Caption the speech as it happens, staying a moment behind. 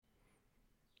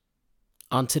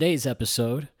On today's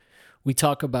episode, we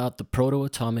talk about the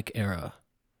proto-atomic era.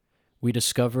 We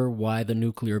discover why the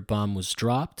nuclear bomb was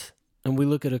dropped, and we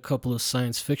look at a couple of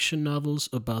science fiction novels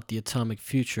about the atomic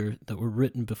future that were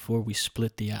written before we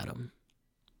split the atom.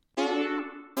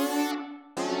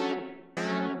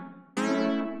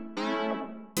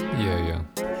 Yeah.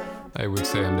 I would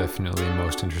say I'm definitely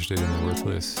most interested in the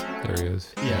worthless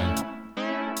areas. Yeah.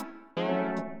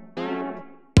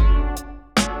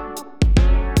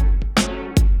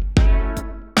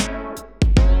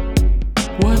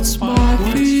 What's my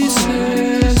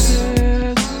thesis?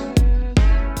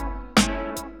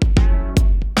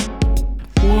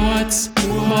 What's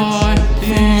my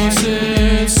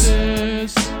thesis?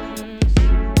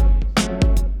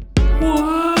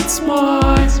 What's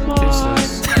my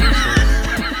thesis?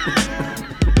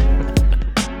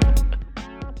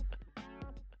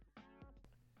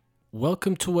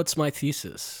 Welcome to What's My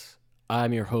Thesis.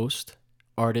 I'm your host,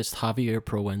 artist Javier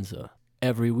Proenza.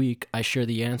 Every week, I share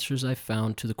the answers I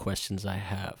found to the questions I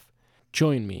have.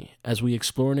 Join me as we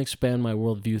explore and expand my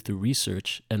worldview through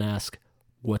research and ask,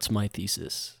 what's my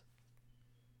thesis?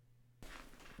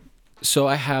 So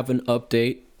I have an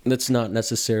update that's not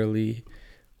necessarily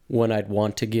one I'd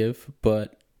want to give,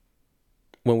 but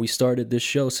when we started this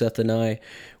show, Seth and I,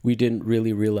 we didn't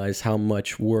really realize how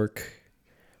much work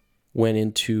went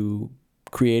into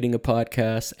creating a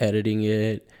podcast, editing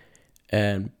it,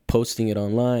 and posting it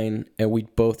online. And we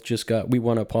both we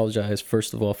want to apologize,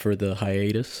 first of all, for the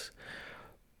hiatus.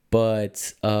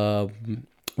 But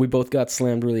we both got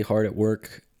slammed really hard at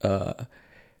work.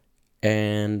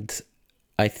 And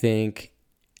I think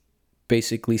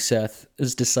basically Seth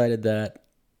has decided that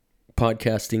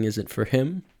podcasting isn't for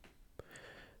him,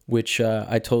 which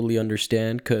I totally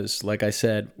understand because, like I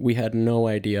said, we had no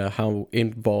idea how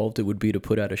involved it would be to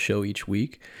put out a show each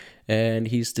week. And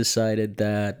he's decided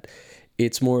that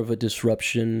it's more of a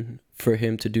disruption for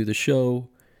him to do the show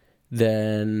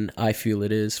than I feel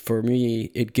it is. For me,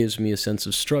 it gives me a sense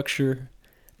of structure,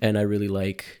 and I really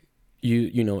like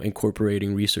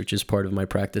incorporating research as part of my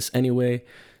practice anyway.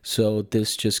 So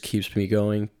this just keeps me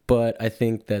going. But I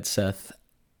think that Seth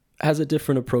has a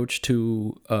different approach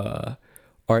to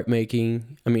art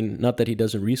making. I mean, not that he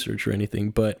doesn't research or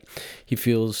anything, but he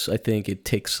feels, I think, it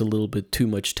takes a little bit too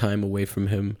much time away from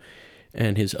him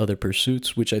and his other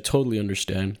pursuits, which I totally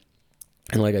understand.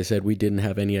 And like I said, we didn't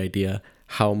have any idea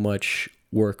how much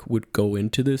work would go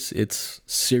into this. It's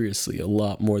seriously a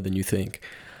lot more than you think.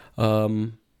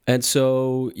 And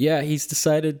so, yeah, he's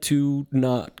decided to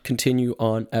not continue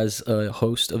on as a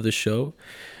host of the show,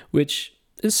 which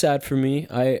is sad for me.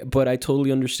 But I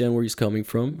totally understand where he's coming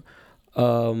from.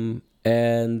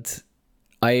 And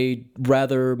I'd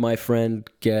rather my friend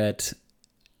get,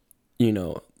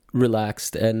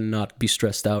 relaxed and not be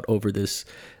stressed out over this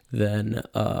than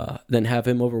have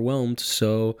him overwhelmed.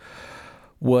 So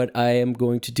what I am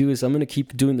going to do is I'm going to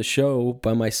keep doing the show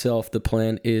by myself. The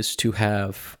plan is to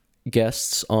have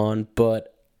guests on,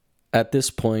 but at this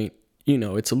point,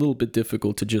 it's a little bit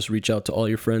difficult to just reach out to all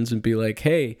your friends and be like,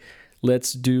 hey,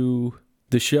 let's do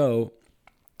the show.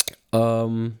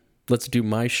 Let's do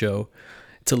my show.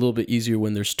 It's a little bit easier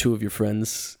when there's two of your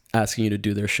friends asking you to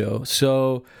do their show.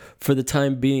 So for the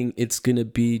time being, it's going to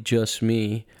be just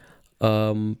me.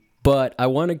 But I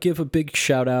want to give a big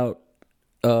shout out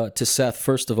to Seth,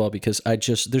 first of all, because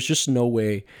there's just no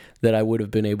way that I would have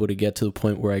been able to get to the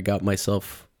point where I got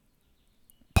myself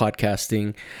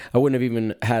podcasting. I wouldn't have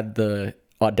even had the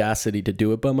audacity to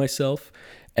do it by myself.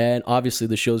 And obviously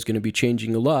the show's going to be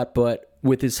changing a lot, but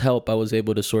with his help, I was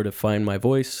able to sort of find my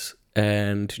voice,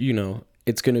 and,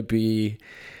 it's going to be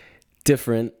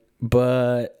different,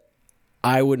 but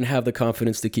I wouldn't have the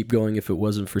confidence to keep going if it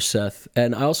wasn't for Seth.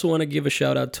 And I also want to give a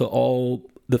shout out to all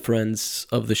the friends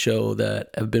of the show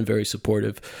that have been very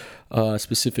supportive,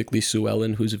 specifically Sue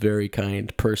Ellen, who's a very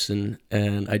kind person,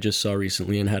 and I just saw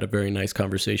recently and had a very nice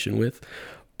conversation with.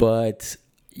 But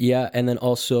yeah, and then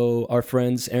also our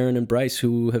friends Aaron and Bryce,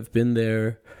 who have been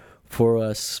there for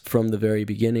us from the very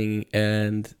beginning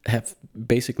and have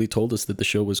basically told us that the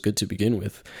show was good to begin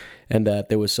with and that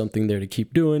there was something there to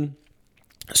keep doing.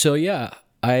 So yeah,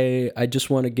 I just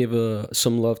want to give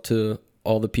some love to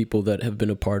all the people that have been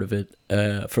a part of it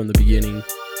from the beginning.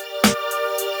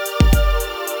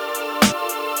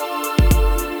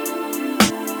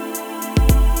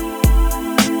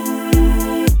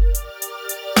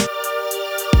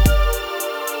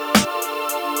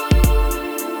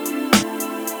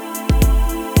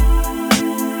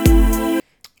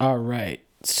 All right,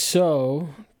 so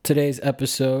today's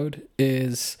episode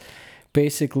is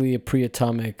basically a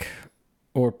pre-atomic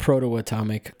or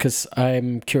proto-atomic, because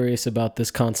I'm curious about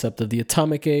this concept of the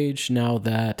atomic age now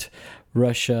that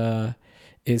Russia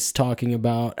is talking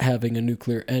about having a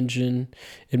nuclear engine.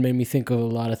 It made me think of a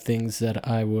lot of things that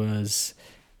I was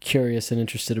curious and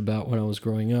interested about when I was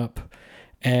growing up.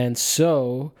 And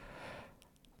so,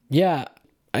 yeah,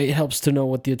 it helps to know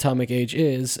what the atomic age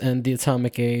is, and the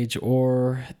atomic age,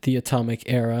 or the atomic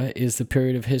era, is the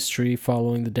period of history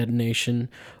following the detonation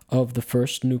of the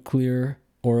first nuclear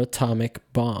or atomic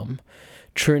bomb,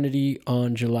 Trinity,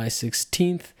 on July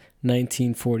 16th,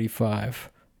 1945,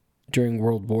 during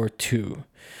World War II.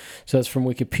 So that's from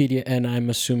Wikipedia, and I'm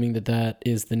assuming that that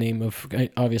is the name of,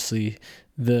 obviously,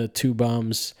 the two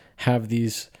bombs have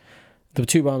these. The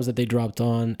two bombs that they dropped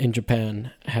on in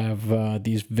Japan have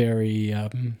these very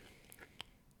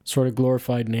sort of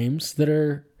glorified names that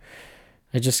are,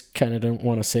 I just kind of don't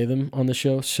want to say them on the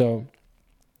show. So,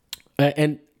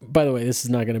 and by the way, this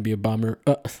is not going to be a bummer.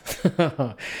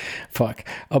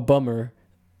 A bummer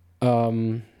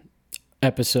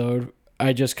episode.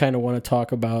 I just kind of want to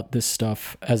talk about this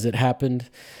stuff as it happened.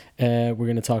 We're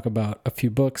going to talk about a few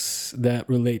books that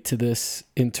relate to this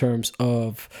in terms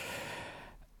of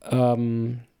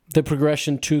the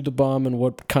progression to the bomb and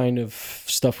what kind of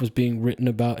stuff was being written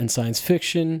about in science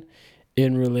fiction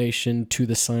in relation to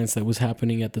the science that was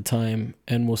happening at the time.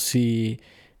 And we'll see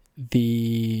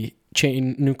the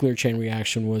nuclear chain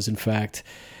reaction was in fact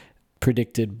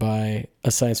predicted by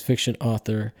a science fiction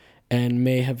author and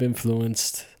may have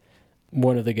influenced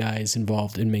one of the guys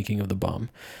involved in making of the bomb.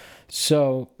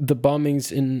 So the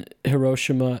bombings in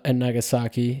Hiroshima and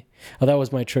Nagasaki. Oh, that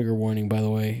was my trigger warning, by the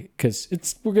way, because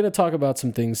we're going to talk about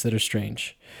some things that are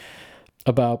strange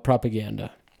about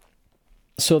propaganda.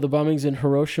 So the bombings in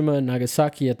Hiroshima and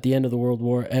Nagasaki at the end of the World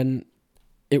War, and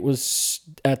it was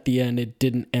at the end, it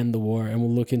didn't end the war, and we'll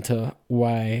look into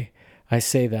why I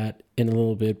say that in a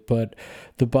little bit, but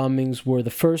the bombings were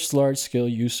the first large-scale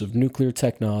use of nuclear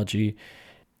technology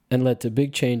and led to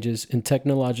big changes in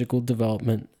technological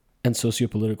development and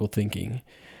sociopolitical thinking.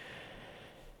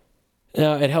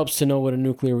 Now, it helps to know what a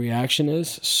nuclear reaction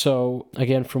is. So,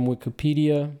 again, from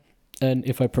Wikipedia, and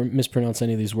if I mispronounce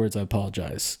any of these words, I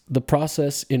apologize. The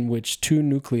process in which two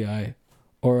nuclei,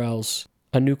 or else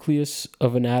a nucleus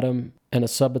of an atom and a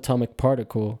subatomic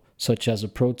particle, such as a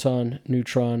proton,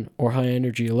 neutron, or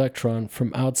high-energy electron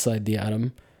from outside the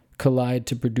atom, collide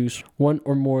to produce one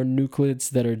or more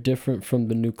nuclides that are different from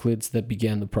the nuclides that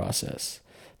began the process.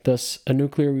 Thus, a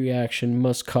nuclear reaction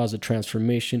must cause a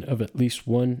transformation of at least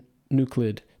one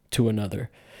nuclide to another.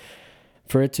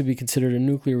 For it to be considered a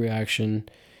nuclear reaction,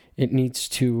 it needs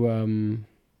to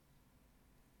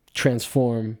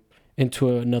transform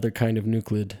into another kind of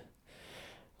nuclide,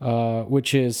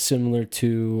 which is similar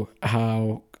to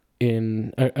how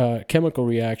in a chemical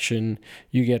reaction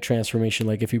you get transformation.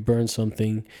 Like if you burn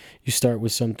something, you start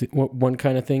with something, one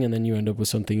kind of thing, and then you end up with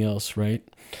something else, right?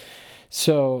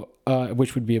 So,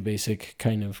 which would be a basic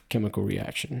kind of chemical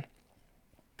reaction.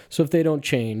 So if they don't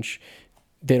change,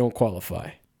 they don't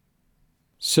qualify.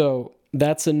 So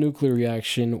that's a nuclear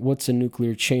reaction. What's a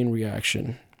nuclear chain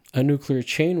reaction? A nuclear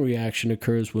chain reaction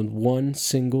occurs when one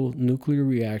single nuclear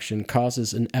reaction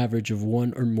causes an average of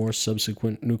one or more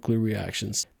subsequent nuclear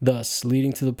reactions, thus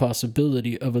leading to the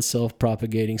possibility of a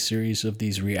self-propagating series of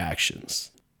these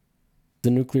reactions.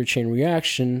 The nuclear chain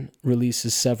reaction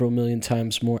releases several million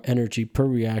times more energy per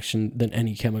reaction than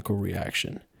any chemical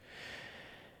reaction.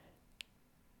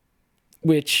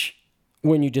 Which,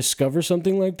 when you discover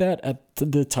something like that at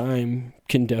the time,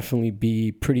 can definitely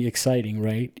be pretty exciting,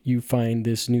 right? You find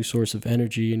this new source of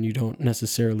energy and you don't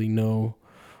necessarily know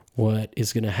what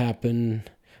is going to happen,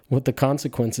 what the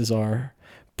consequences are.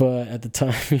 But at the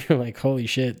time, you're like, holy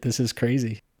shit, this is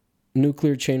crazy.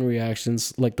 Nuclear chain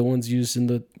reactions, like the ones used in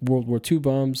the World War II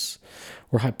bombs,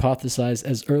 were hypothesized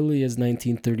as early as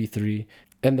 1933,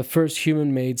 and the first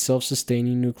human-made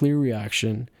self-sustaining nuclear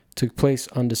reaction took place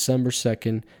on December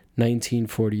 2nd,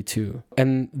 1942.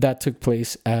 And that took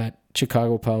place at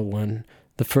Chicago Power 1.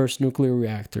 The first nuclear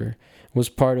reactor was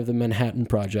part of the Manhattan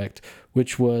Project,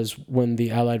 which was when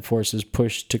the Allied forces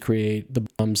pushed to create the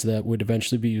bombs that would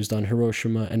eventually be used on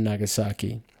Hiroshima and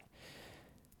Nagasaki.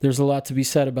 There's a lot to be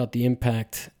said about the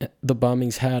impact the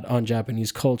bombings had on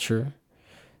Japanese culture.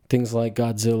 Things like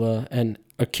Godzilla and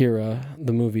Akira,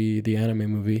 the anime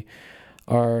movie,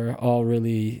 are all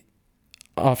really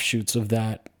offshoots of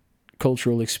that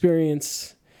cultural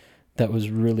experience that was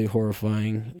really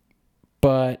horrifying.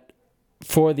 But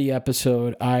for the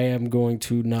episode, I am going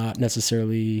to not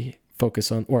necessarily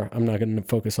focus on, or I'm not going to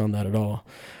focus on that at all,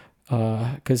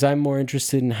 because I'm more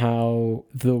interested in how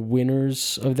the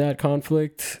winners of that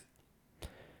conflict,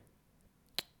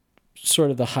 sort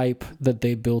of the hype that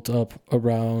they built up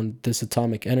around this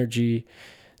atomic energy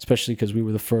especially because we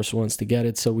were the first ones to get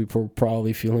it. So we were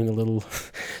probably feeling a little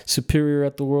superior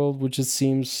at the world, which it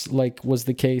seems like was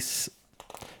the case.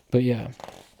 But yeah,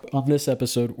 on this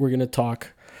episode, we're going to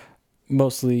talk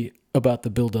mostly about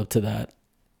the build up to that,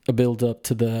 a build up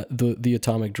to the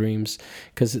atomic dreams,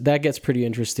 because that gets pretty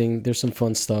interesting. There's some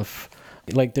fun stuff.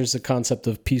 Like there's a concept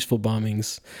of peaceful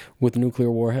bombings with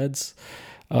nuclear warheads,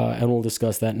 and we'll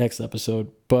discuss that next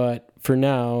episode. But for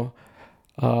now,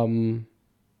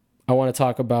 I want to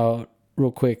talk about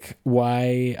real quick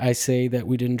why I say that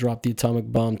we didn't drop the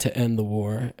atomic bomb to end the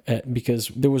war, because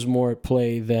there was more at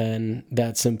play than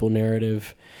that simple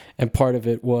narrative. And part of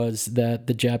it was that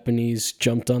the Japanese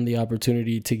jumped on the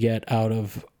opportunity to get out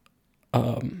of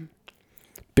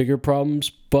bigger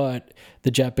problems, but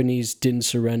the Japanese didn't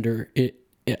surrender it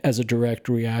as a direct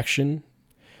reaction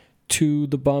to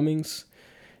the bombings,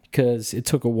 because it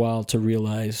took a while to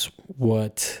realize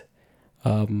what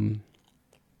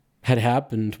had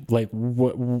happened, like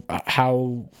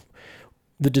how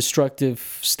the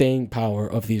destructive staying power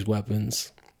of these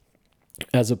weapons,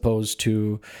 as opposed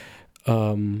to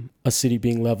a city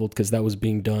being leveled, because that was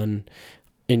being done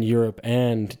in Europe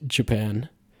and Japan.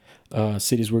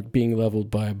 Cities were being leveled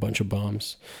by a bunch of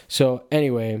bombs. So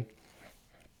anyway,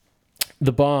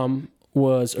 the bomb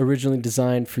was originally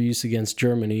designed for use against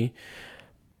Germany,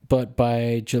 but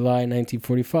by July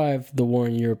 1945, the war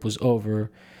in Europe was over.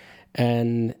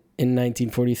 And in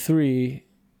 1943,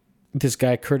 this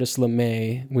guy, Curtis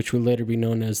LeMay, which would later be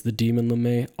known as the Demon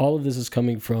LeMay, all of this is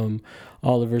coming from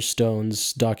Oliver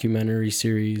Stone's documentary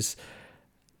series,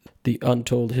 The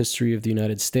Untold History of the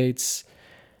United States.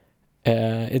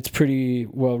 It's pretty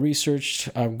well researched.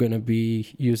 I'm going to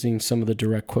be using some of the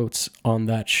direct quotes on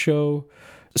that show.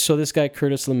 So this guy,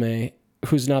 Curtis LeMay,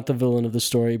 who's not the villain of the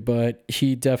story, but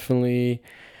he definitely,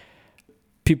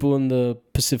 people in the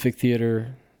Pacific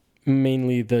Theater,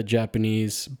 mainly the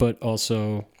Japanese, but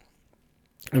also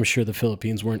I'm sure the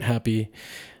Philippines weren't happy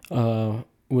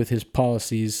with his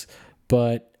policies.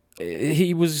 But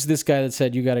he was this guy that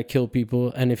said, you got to kill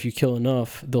people, and if you kill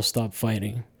enough, they'll stop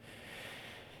fighting.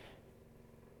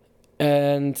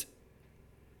 And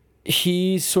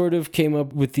he sort of came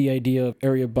up with the idea of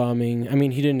area bombing. I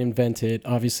mean, he didn't invent it.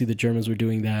 Obviously, the Germans were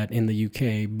doing that in the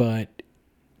UK. But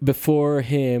before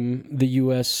him, the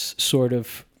US sort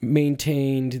of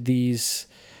maintained these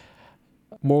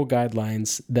moral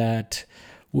guidelines that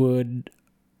would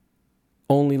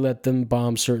only let them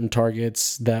bomb certain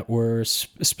targets that were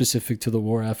specific to the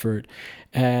war effort.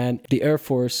 And the Air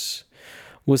Force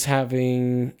was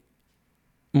having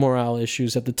morale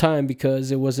issues at the time because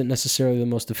it wasn't necessarily the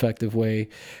most effective way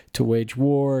to wage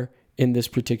war in this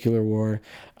particular war.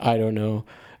 I don't know.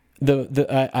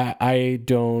 I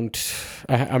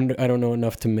don't know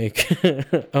enough to make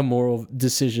a moral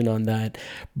decision on that.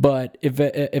 But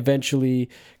eventually,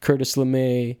 Curtis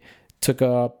LeMay took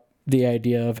up the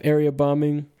idea of area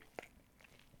bombing,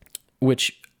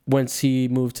 which once he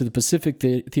moved to the Pacific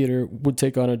Theater would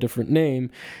take on a different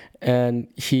name, and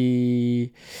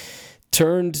he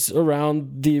turned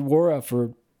around the war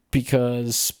effort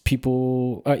because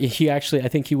people. He actually, I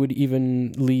think, he would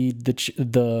even lead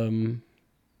the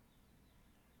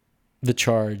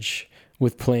charge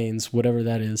with planes, whatever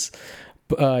that is.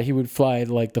 He would fly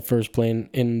like the first plane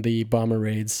in the bomber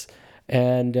raids.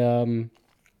 And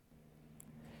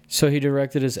so he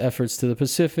directed his efforts to the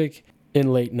Pacific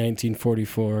in late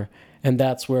 1944. And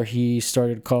that's where he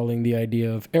started calling the idea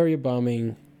of area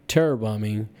bombing terror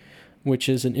bombing, which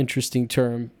is an interesting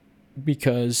term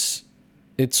because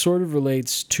it sort of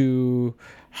relates to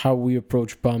how we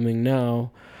approach bombing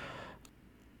now.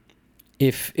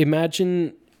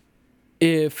 Imagine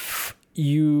if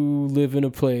you live in a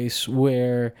place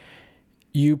where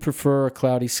you prefer a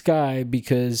cloudy sky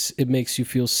because it makes you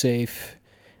feel safe,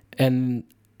 and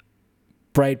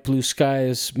bright blue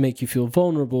skies make you feel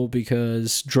vulnerable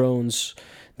because drones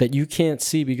that you can't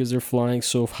see because they're flying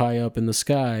so high up in the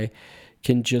sky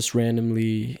can just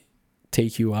randomly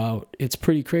take you out. It's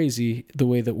pretty crazy the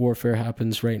way that warfare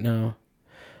happens right now.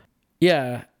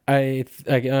 Yeah, I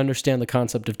understand the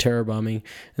concept of terror bombing,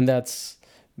 and that's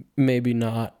maybe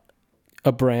not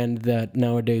a brand that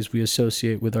nowadays we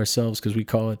associate with ourselves because we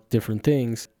call it different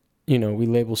things. You know, we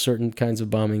label certain kinds of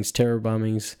bombings terror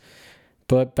bombings.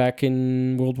 But back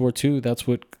in World War II, that's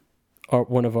what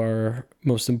one of our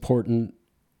most important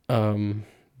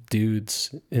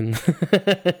dudes in...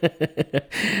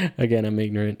 Again, I'm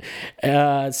ignorant.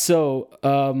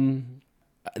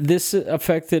 This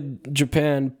affected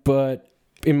Japan, but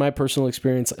in my personal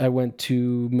experience, I went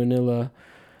to Manila.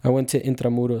 I went to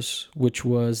Intramuros, which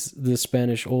was the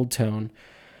Spanish Old Town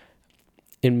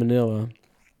in Manila.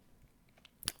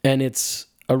 And it's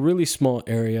a really small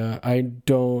area.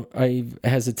 I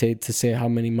hesitate to say how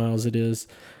many miles it is,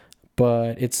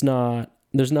 but there's not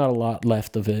a lot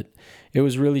left of it. It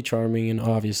was really charming, and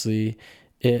obviously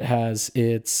it has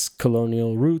its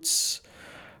colonial roots,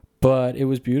 but it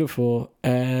was beautiful.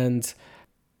 And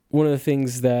one of the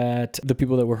things that the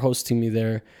people that were hosting me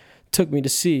there took me to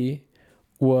see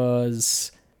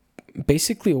was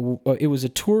basically it was a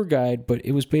tour guide, but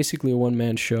it was basically a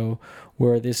one-man show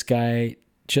where this guy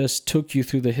just took you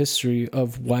through the history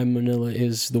of why Manila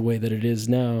is the way that it is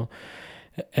now.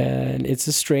 And it's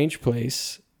a strange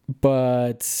place,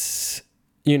 but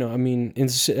I mean,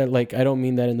 like, I don't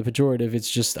mean that in the pejorative. It's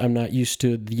just I'm not used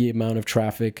to the amount of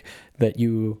traffic that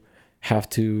you have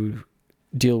to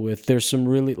deal with. There's some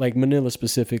really, like Manila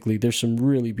specifically, there's some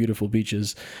really beautiful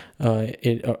beaches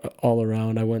all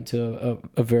around. I went to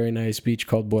a very nice beach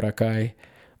called Boracay,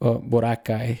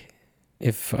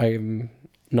 if I'm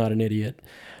not an idiot.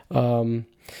 But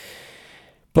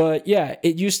yeah,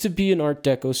 it used to be an Art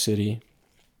Deco city.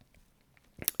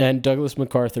 And Douglas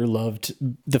MacArthur loved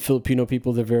the Filipino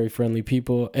people. They're very friendly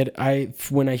people. And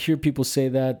when I hear people say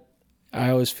that,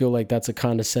 I always feel like that's a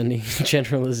condescending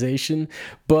generalization.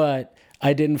 But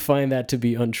I didn't find that to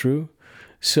be untrue.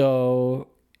 So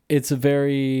it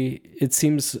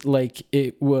seems like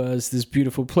it was this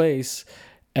beautiful place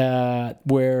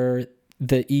where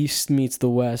the East meets the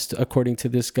West, according to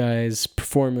this guy's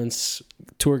performance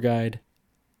tour guide.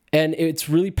 And it's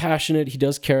really passionate. He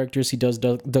does characters. He does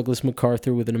Douglas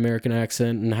MacArthur with an American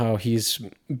accent, and how he's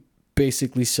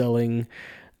basically selling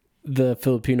the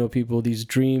Filipino people these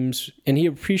dreams. And he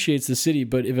appreciates the city,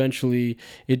 but eventually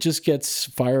it just gets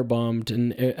firebombed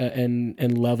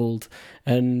and leveled.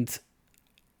 And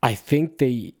I think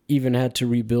they even had to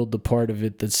rebuild the part of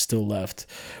it that's still left.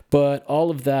 But all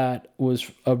of that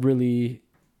was a really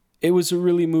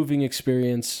moving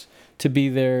experience. To be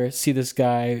there, see this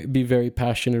guy be very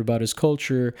passionate about his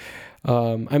culture.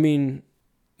 I mean,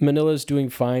 Manila's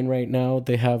doing fine right now.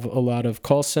 They have a lot of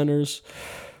call centers.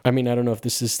 I mean, I don't know if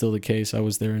this is still the case. I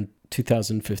was there in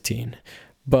 2015.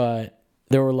 But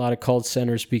there were a lot of call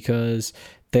centers because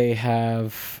they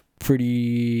have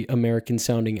pretty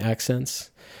American-sounding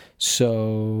accents.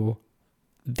 So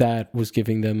that was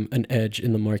giving them an edge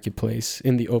in the marketplace,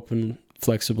 in the open,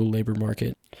 flexible labor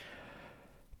market.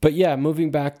 But yeah,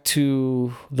 moving back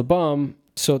to the bomb,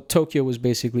 so Tokyo was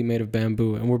basically made of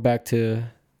bamboo, and we're back to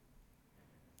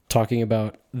talking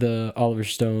about the Oliver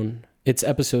Stone. It's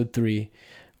episode 3,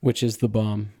 which is the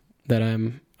bomb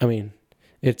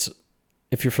it's,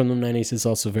 if you're from the 90s, it's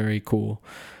also very cool.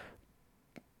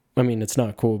 I mean, it's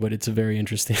not cool, but it's a very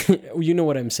interesting, you know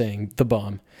what I'm saying, the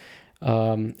bomb.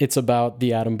 It's about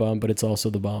the atom bomb, but it's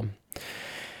also the bomb.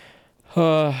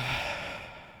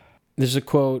 There's a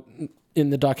quote in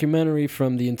the documentary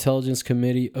from the Intelligence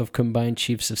Committee of Combined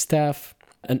Chiefs of Staff.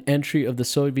 An entry of the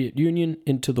Soviet Union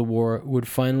into the war would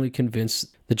finally convince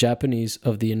the Japanese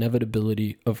of the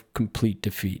inevitability of complete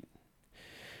defeat.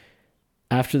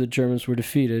 After the Germans were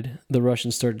defeated, the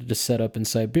Russians started to set up in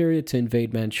Siberia to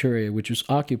invade Manchuria, which was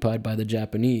occupied by the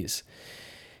Japanese.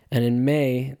 And in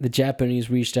May, the Japanese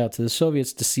reached out to the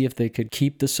Soviets to see if they could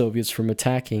keep the Soviets from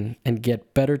attacking and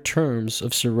get better terms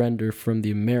of surrender from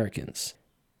the Americans.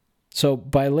 So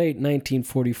by late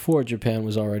 1944, Japan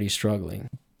was already struggling.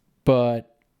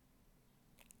 But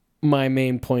my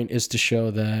main point is to show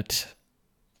that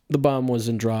the bomb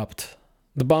wasn't dropped.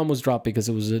 The bomb was dropped because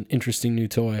it was an interesting new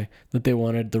toy that they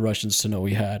wanted the Russians to know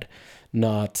we had,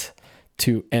 not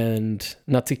to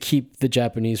keep the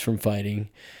Japanese from fighting.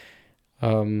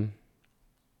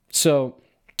 So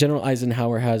General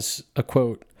Eisenhower has a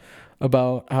quote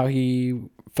about how he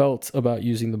felt about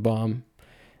using the bomb.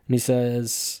 And he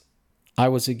says, "I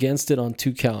was against it on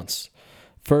 2 counts.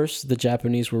 First, the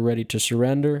Japanese were ready to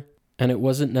surrender, and it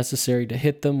wasn't necessary to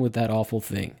hit them with that awful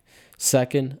thing.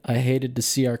 Second, I hated to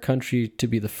see our country to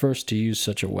be the first to use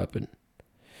such a weapon."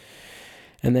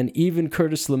 And then even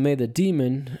Curtis LeMay, the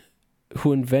demon,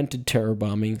 who invented terror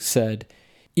bombing, said,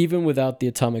 "Even without the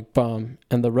atomic bomb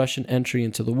and the Russian entry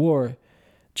into the war,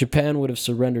 Japan would have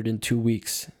surrendered in 2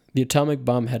 weeks. The atomic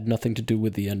bomb had nothing to do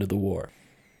with the end of the war."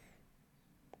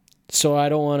 So I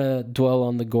don't want to dwell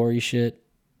on the gory shit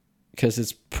because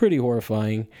it's pretty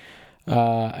horrifying.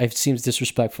 It seems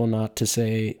disrespectful not to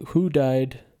say who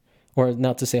died or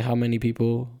not to say how many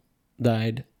people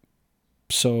died.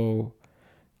 So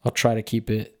I'll try to keep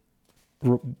it,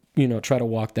 try to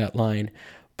walk that line.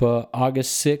 But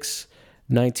August 6th,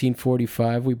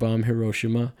 1945, we bombed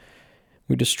Hiroshima.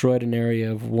 We destroyed an area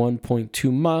of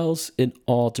 1.2 miles in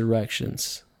all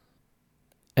directions.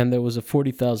 And there was a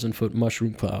 40,000-foot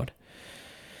mushroom cloud.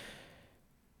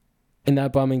 In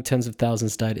that bombing, tens of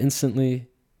thousands died instantly.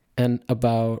 and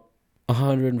about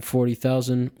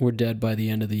 140,000 were dead by the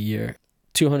end of the year,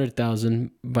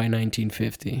 200,000 by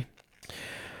 1950.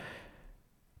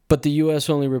 But the U.S.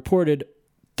 only reported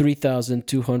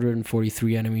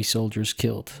 3,243 enemy soldiers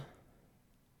killed.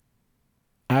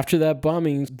 After that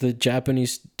bombing, the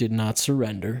Japanese did not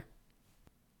surrender.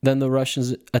 Then the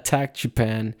Russians attacked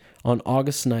Japan on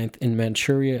August 9th in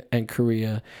Manchuria and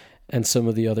Korea and some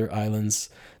of the other islands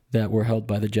that were held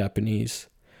by the Japanese.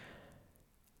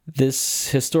 This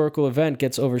historical event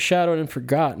gets overshadowed and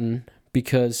forgotten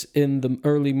because in the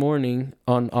early morning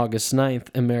on August 9th,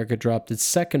 America dropped its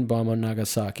second bomb on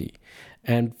Nagasaki.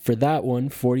 And for that one,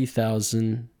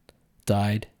 40,000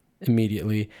 died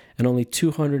immediately, and only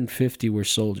 250 were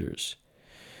soldiers.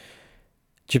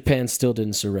 Japan still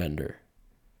didn't surrender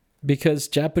because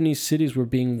Japanese cities were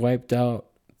being wiped out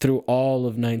through all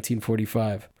of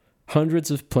 1945.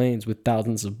 Hundreds of planes with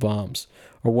thousands of bombs,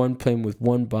 or one plane with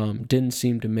one bomb, didn't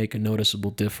seem to make a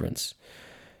noticeable difference.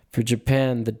 For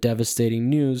Japan, the devastating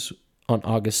news on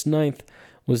August 9th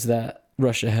was that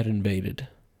Russia had invaded.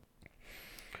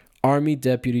 Army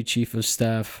Deputy Chief of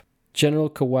Staff General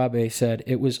Kawabe said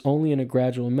it was only in a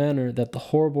gradual manner that the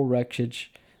horrible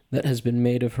wreckage that has been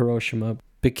made of Hiroshima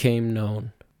became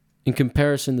known. In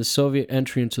comparison, the Soviet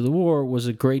entry into the war was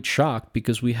a great shock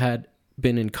because we had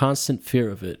been in constant fear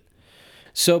of it.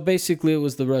 So basically, it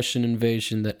was the Russian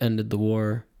invasion that ended the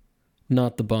war,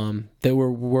 not the bomb. They were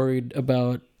worried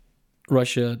about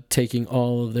Russia taking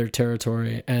all of their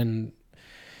territory and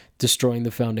destroying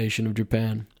the foundation of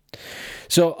Japan.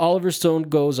 So Oliver Stone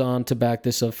goes on to back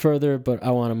this up further, but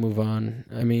I want to move on.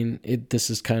 I mean, this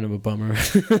is kind of a bummer.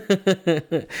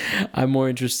 I'm more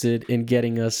interested in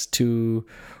getting us to,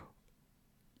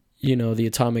 the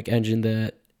atomic engine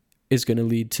that is going to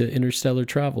lead to interstellar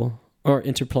travel. Or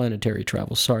interplanetary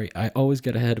travel. Sorry, I always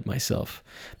get ahead of myself.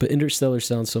 But interstellar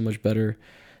sounds so much better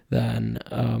than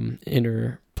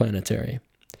interplanetary.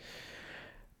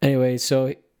 Anyway,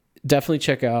 so definitely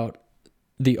check out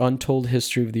The Untold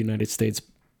History of the United States.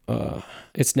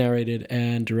 It's narrated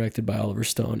and directed by Oliver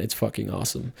Stone. It's fucking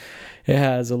awesome. It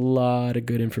has a lot of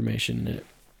good information in it.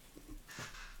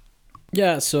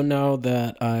 Yeah, so now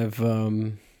that I've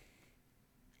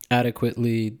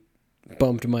adequately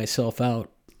bummed myself out,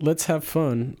 let's have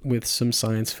fun with some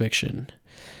science fiction.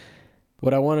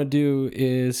 What I want to do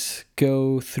is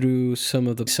go through some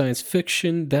of the science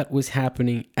fiction that was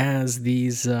happening as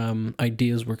these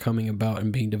ideas were coming about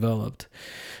and being developed.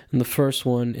 And the first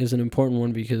one is an important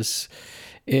one because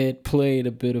it played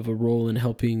a bit of a role in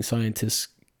helping scientists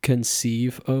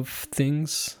conceive of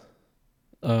things.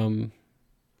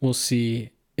 We'll see.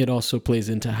 It also plays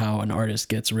into how an artist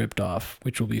gets ripped off,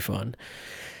 which will be fun.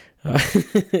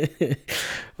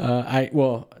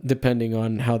 Depending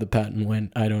on how the patent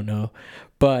went, I don't know.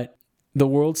 But The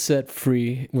World Set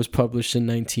Free was published in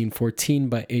 1914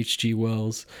 by H.G.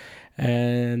 Wells,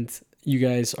 and you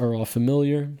guys are all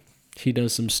familiar. He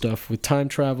does some stuff with time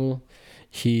travel.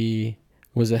 He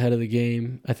was ahead of the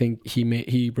game. I think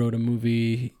he wrote a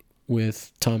movie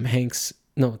with Tom Cruise.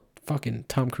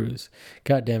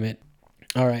 God damn it.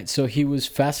 All right, so he was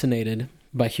fascinated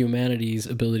by humanity's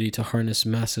ability to harness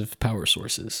massive power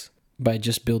sources by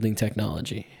just building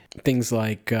technology. Things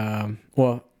like, the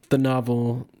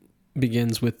novel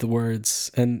begins with the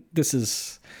words, and this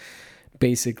is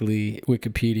basically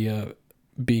Wikipedia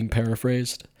being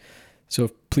paraphrased, so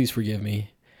please forgive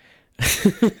me.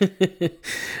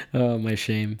 Oh, my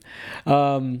shame.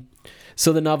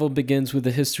 So the novel begins with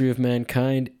the history of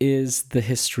mankind is the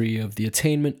history of the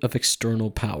attainment of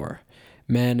external power.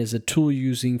 Man is a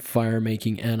tool-using,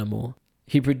 fire-making animal.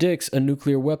 He predicts a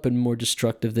nuclear weapon more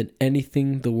destructive than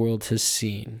anything the world has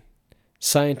seen.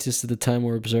 Scientists at the time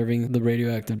were observing the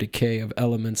radioactive decay of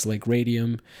elements like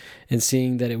radium and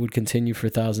seeing that it would continue for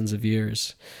thousands of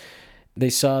years. They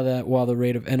saw that while the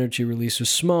rate of energy release was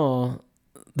small,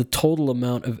 the total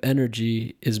amount of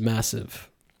energy is massive.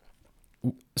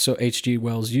 So H.G.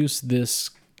 Wells used this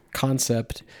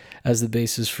concept as the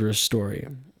basis for a story.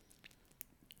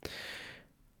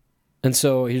 And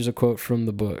so here's a quote from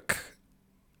the book.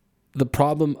 The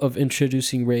problem of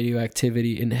introducing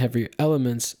radioactivity in heavier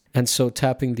elements and so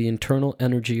tapping the internal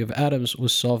energy of atoms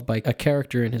was solved by a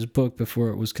character in his book before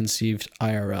it was conceived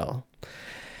IRL.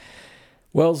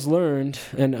 Wells learned,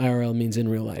 and IRL means in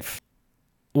real life.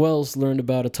 Wells learned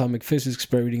about atomic physics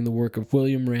by reading the work of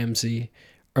William Ramsay,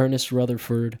 Ernest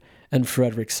Rutherford, and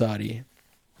Frederick Soddy.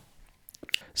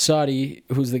 Soddy,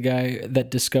 who's the guy that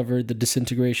discovered the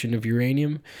disintegration of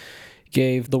uranium,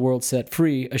 gave The World Set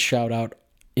Free a shout-out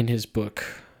in his book,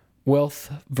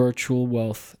 Wealth, Virtual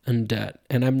Wealth, and Debt.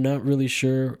 And I'm not really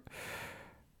sure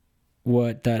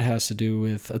what that has to do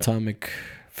with atomic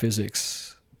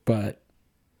physics, but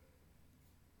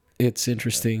it's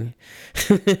interesting.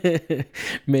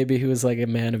 Maybe he was like a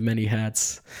man of many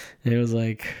hats. And it was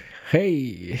like,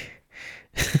 hey,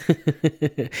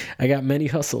 I got many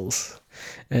hustles.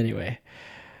 Anyway,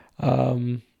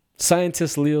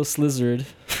 scientist Leo Szilard.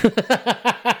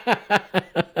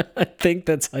 I think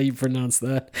that's how you pronounce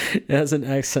that. It has an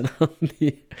accent on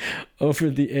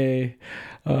over the A.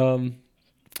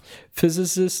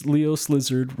 Physicist Leo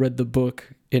Szilard read the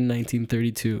book in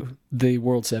 1932, The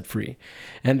World Set Free.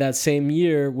 And that same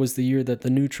year was the year that the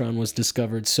neutron was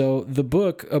discovered. So the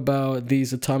book about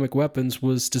these atomic weapons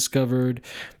was discovered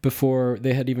before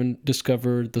they had even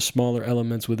discovered the smaller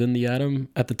elements within the atom,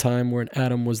 at the time where an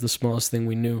atom was the smallest thing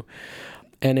we knew.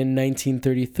 And in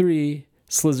 1933,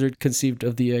 Szilard conceived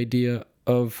of the idea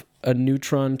of a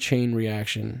neutron chain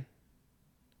reaction.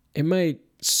 It might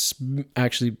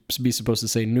actually be supposed to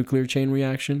say nuclear chain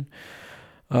reaction.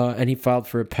 And he filed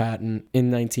for a patent in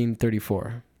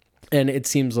 1934. And it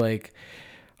seems like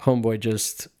homeboy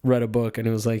just read a book and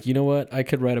it was like, you know what? I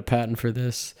could write a patent for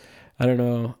this. I don't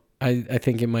know. I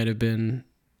think it might have been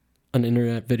an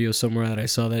internet video somewhere that I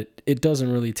saw that it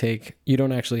doesn't really take, you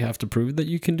don't actually have to prove that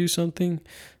you can do something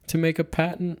to make a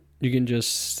patent. You can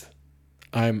just,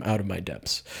 I'm out of my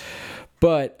depths.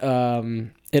 But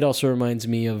it also reminds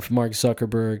me of Mark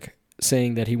Zuckerberg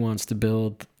saying that he wants to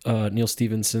build Neil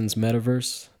Stephenson's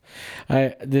metaverse.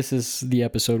 This is the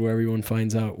episode where everyone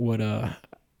finds out what a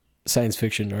science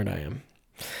fiction nerd I am.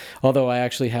 Although I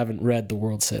actually haven't read The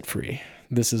World Set Free.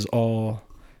 This is all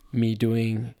me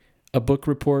doing a book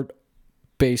report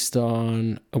based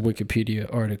on a Wikipedia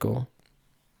article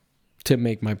to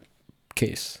make my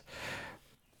case.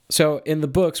 So in the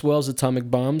books, Wells'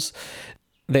 atomic bombs,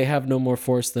 they have no more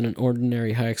force than an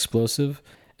ordinary high explosive,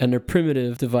 and they're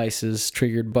primitive devices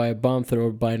triggered by a bomb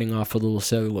thrower biting off a little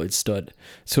celluloid stud.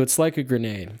 So it's like a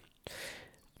grenade.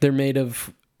 They're made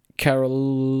of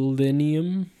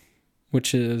carolinum,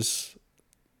 which is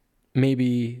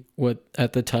maybe what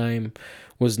at the time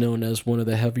was known as one of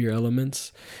the heavier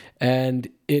elements, and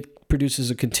it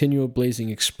produces a continual blazing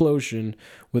explosion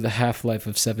with a half-life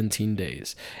of 17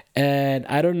 days. And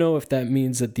I don't know if that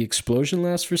means that the explosion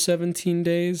lasts for 17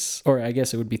 days, or I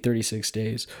guess it would be 36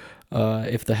 days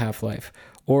if the half-life,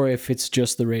 or if it's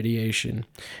just the radiation.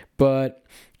 But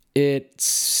it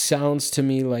sounds to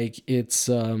me like it's,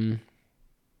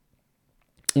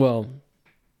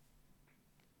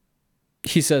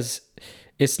 he says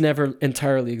it's never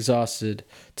entirely exhausted.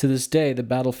 To this day, the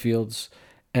battlefields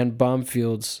and bomb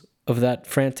fields of that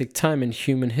frantic time in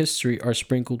human history are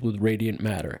sprinkled with radiant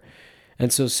matter,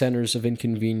 and so centers of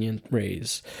inconvenient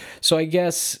rays. So I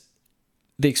guess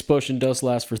the explosion does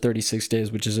last for 36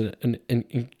 days, which is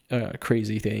a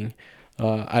crazy thing.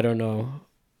 I don't know.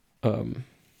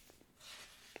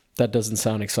 That doesn't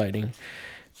sound exciting.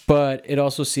 But it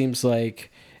also seems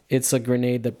like it's a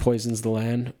grenade that poisons the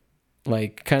land,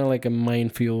 like kind of like a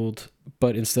minefield,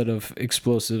 but instead of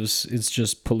explosives, it's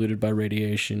just polluted by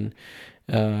radiation.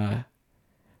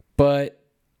 But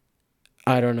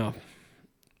I don't know.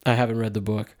 I haven't read the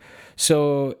book.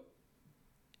 So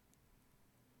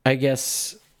I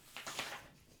guess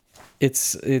it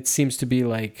seems to be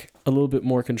like a little bit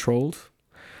more controlled,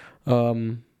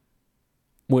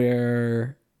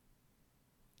 where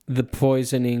the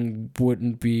poisoning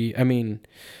wouldn't be, I mean,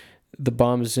 the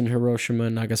bombs in Hiroshima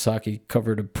and Nagasaki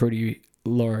covered a pretty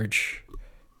large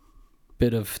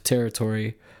bit of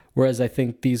territory, whereas I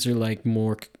think these are like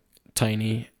more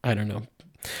tiny. I don't know.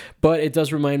 But it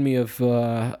does remind me of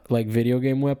like video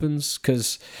game weapons,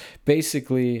 because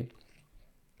basically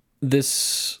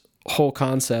this whole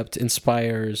concept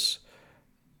inspires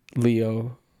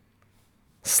Leo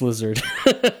Szilard.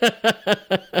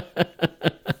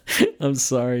 I'm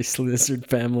sorry, Szilard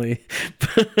family.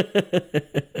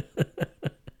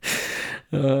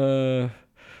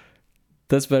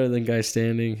 That's better than Guy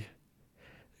Standing,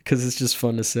 because it's just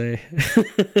fun to say.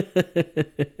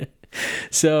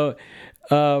 So,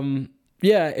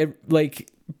 yeah, it, like,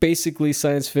 basically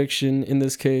science fiction in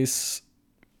this case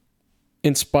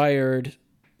inspired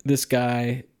this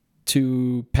guy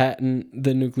to patent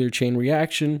the nuclear chain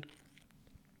reaction.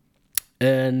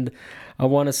 And I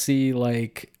want to see,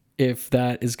 like, if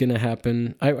that is going to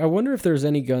happen. I wonder if there's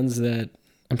any guns that,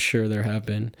 I'm sure there have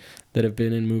been, that have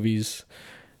been in movies.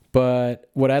 But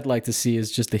what I'd like to see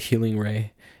is just a healing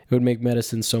ray. It would make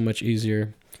medicine so much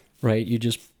easier, right? You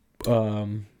just,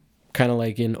 kind of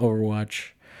like in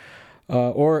Overwatch.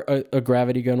 Or a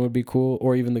gravity gun would be cool,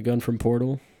 or even the gun from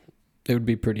Portal. It would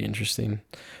be pretty interesting.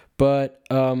 But,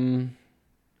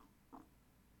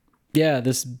 yeah,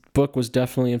 this book was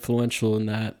definitely influential in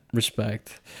that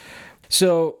respect.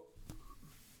 So,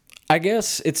 I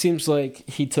guess it seems like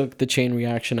he took the chain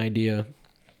reaction idea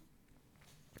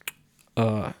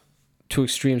to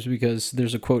extremes, because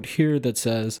there's a quote here that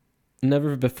says,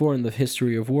 "Never before in the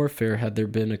history of warfare had there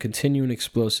been a continuing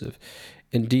explosive.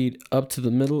 Indeed, up to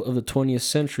the middle of the 20th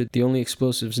century, the only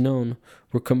explosives known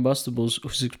were combustibles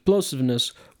whose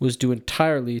explosiveness was due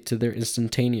entirely to their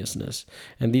instantaneousness.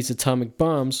 And these atomic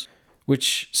bombs,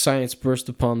 which science burst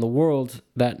upon the world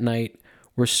that night,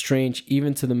 were strange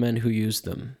even to the men who used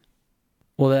them."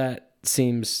 Well, that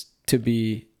seems to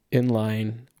be in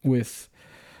line with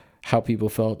how people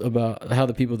felt about how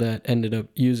the people that ended up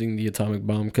using the atomic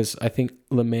bomb, because I think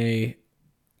LeMay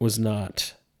was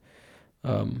not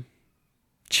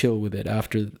chill with it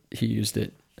after he used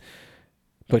it,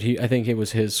 but I think it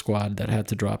was his squad that had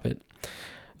to drop it.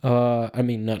 I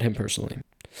mean, not him personally.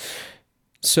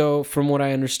 So from what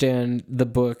I understand, the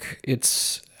book,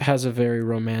 has a very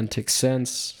romantic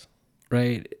sense,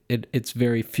 right? It's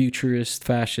very futurist,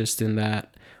 fascist in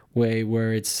that way,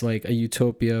 where it's like a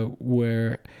utopia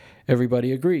where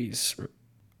everybody agrees,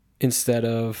 instead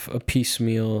of a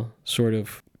piecemeal sort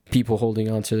of people holding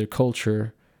on to their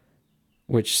culture,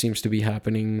 which seems to be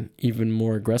happening even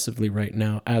more aggressively right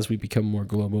now as we become more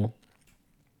global.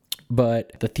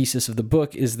 But the thesis of the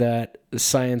book is that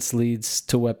science leads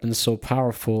to weapons so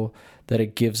powerful that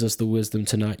it gives us the wisdom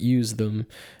to not use them,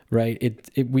 right?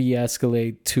 We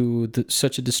escalate to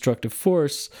such a destructive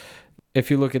force.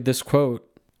 If you look at this quote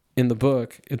in the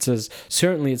book, it says,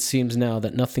 "Certainly it seems now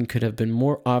that nothing could have been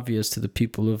more obvious to the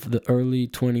people of the early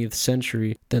 20th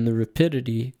century than the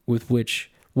rapidity with which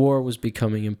war was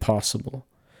becoming impossible.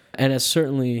 And as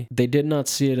certainly they did not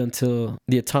see it until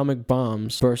the atomic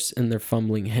bombs burst in their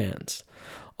fumbling hands.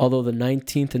 Although the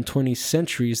 19th and 20th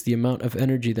centuries, the amount of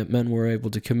energy that men were able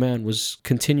to command was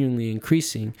continually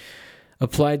increasing.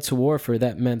 Applied to warfare,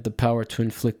 that meant the power to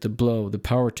inflict a blow, the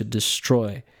power to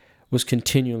destroy, was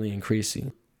continually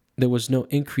increasing. There was no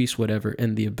increase whatever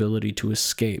in the ability to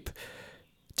escape.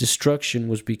 Destruction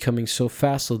was becoming so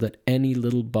facile that any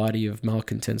little body of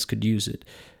malcontents could use it.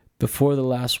 Before the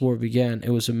last war began,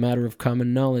 it was a matter of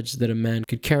common knowledge that a man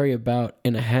could carry about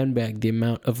in a handbag the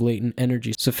amount of latent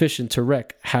energy sufficient to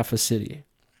wreck half a city."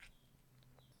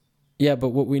 Yeah, but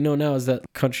what we know now is that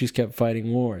countries kept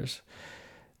fighting wars.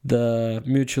 The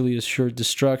mutually assured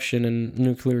destruction and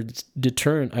nuclear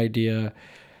deterrent idea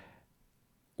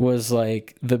was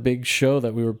like the big show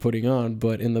that we were putting on,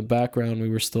 but in the background we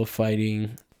were still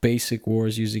fighting basic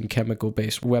wars using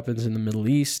chemical-based weapons in the Middle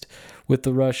East with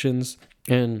the Russians,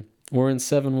 and we're in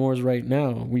 7 wars right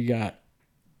now. We got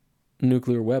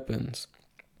nuclear weapons.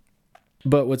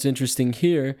 But what's interesting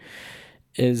here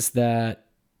is that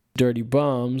dirty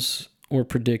bombs were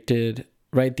predicted,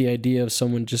 right? The idea of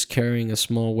someone just carrying a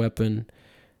small weapon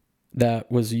that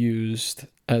was used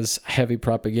as heavy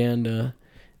propaganda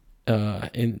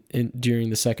during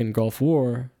the Second Gulf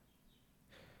War.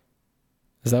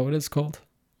 Is that what it's called?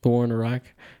 The war in Iraq?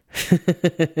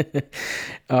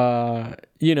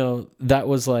 That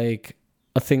was like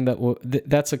a thing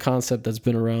that's a concept that's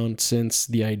been around since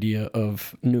the idea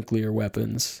of nuclear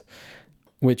weapons,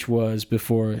 which was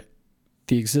before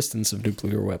the existence of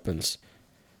nuclear weapons.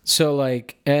 So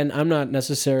and I'm not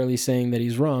necessarily saying that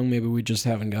he's wrong, maybe we just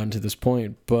haven't gotten to this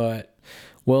point, but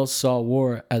Wells saw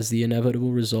war as the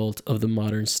inevitable result of the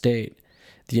modern state.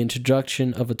 The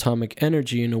introduction of atomic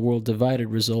energy in a world divided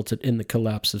resulted in the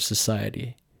collapse of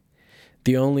society.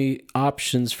 The only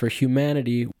options for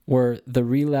humanity were the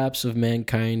relapse of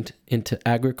mankind into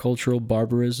agricultural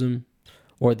barbarism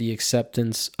or the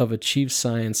acceptance of achieved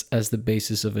science as the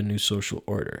basis of a new social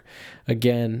order.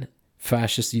 Again,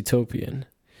 fascist utopian.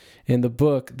 In the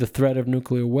book, the threat of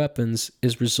nuclear weapons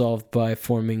is resolved by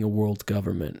forming a world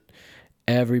government.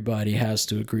 Everybody has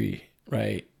to agree,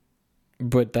 right?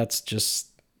 But that's just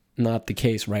not the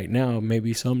case right now.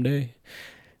 Maybe someday.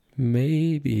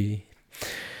 Maybe.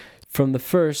 From the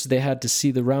first, they had to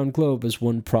see the round globe as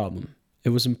one problem. It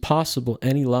was impossible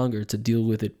any longer to deal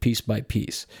with it piece by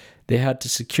piece. They had to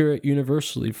secure it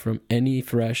universally from any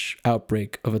fresh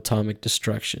outbreak of atomic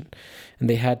destruction, and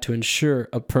they had to ensure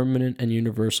a permanent and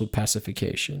universal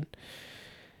pacification.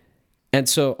 And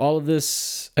so all of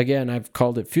this, again, I've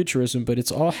called it futurism, but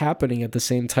it's all happening at the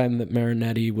same time that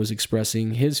Marinetti was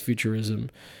expressing his futurism.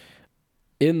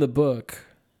 In the book,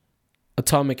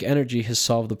 atomic energy has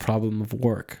solved the problem of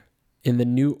work. In the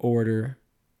new order,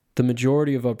 the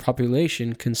majority of our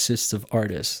population consists of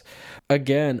artists.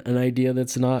 Again, an idea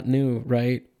that's not new,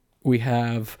 right? We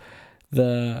have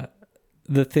the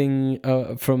thing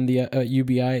from the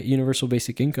UBI, Universal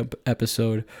Basic Income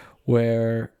episode,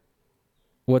 where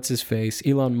what's his face?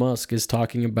 Elon Musk is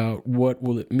talking about what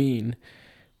will it mean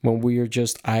when we are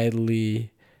just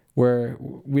idly where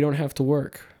we don't have to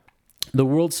work. The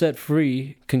World Set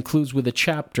Free concludes with a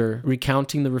chapter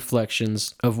recounting the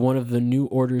reflections of one of the New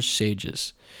Order's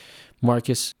sages,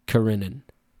 Marcus Karenin.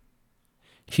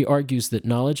 He argues that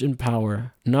knowledge and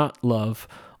power, not love,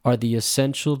 are the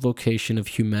essential vocation of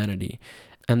humanity,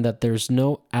 and that there's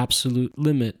no absolute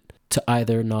limit to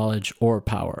either knowledge or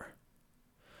power.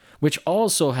 Which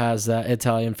also has that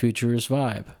Italian futurist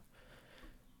vibe,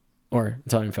 or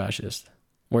Italian fascist,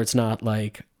 where it's not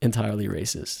like entirely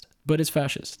racist, but it's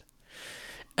fascist.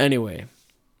 Anyway,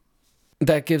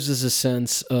 that gives us a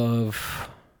sense of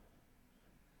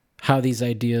how these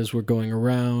ideas were going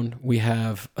around. We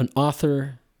have an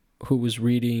author who was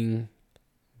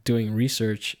doing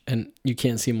research, and you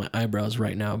can't see my eyebrows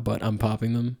right now, but I'm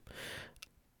popping them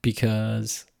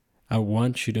because I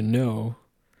want you to know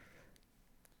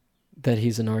that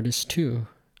he's an artist too.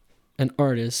 And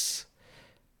artists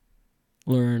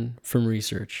learn from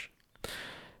research,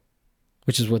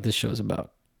 which is what this show's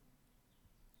about.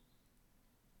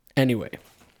 Anyway,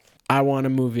 I want to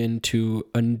move into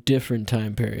a different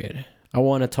time period. I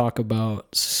want to talk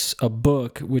about a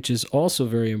book, which is also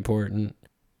very important,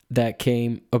 that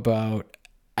came about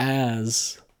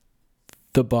as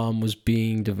the bomb was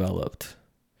being developed.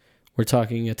 We're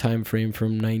talking a time frame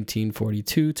from 1942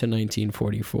 to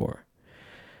 1944.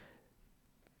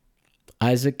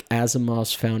 Isaac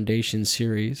Asimov's Foundation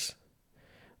series,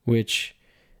 which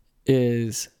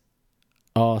is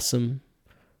awesome.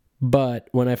 But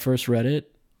when I first read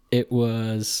it,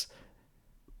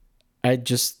 I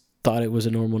just thought it was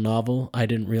a normal novel. I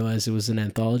didn't realize it was an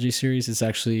anthology series. It's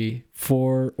actually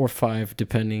 4 or 5,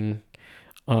 depending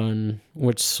on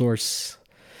which source.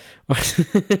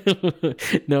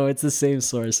 No, it's the same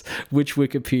source, which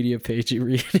Wikipedia page you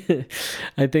read.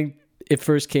 I think it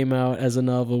first came out as a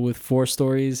novel with 4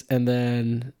 stories, and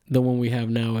then the one we have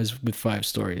now is with 5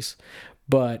 stories.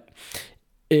 But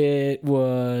it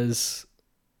was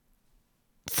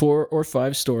 4 or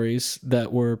 5 stories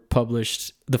that were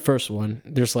published. The first one,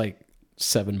 there's like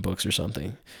 7 books or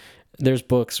something. There's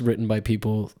books written by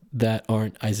people that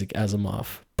aren't Isaac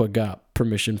Asimov, but got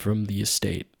permission from the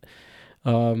estate.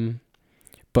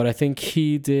 But I think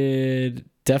he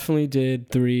definitely did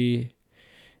 3.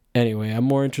 Anyway, I'm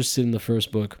more interested in the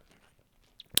first book.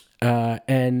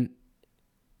 And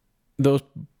those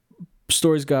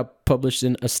stories got published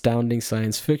in Astounding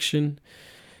Science Fiction,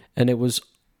 and it was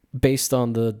based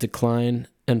on the decline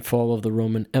and fall of the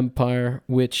Roman Empire,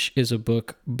 which is a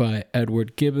book by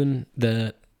Edward Gibbon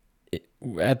that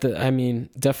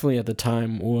definitely at the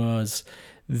time was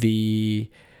the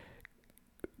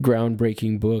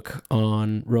groundbreaking book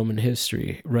on Roman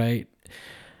history, right?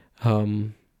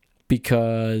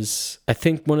 Because I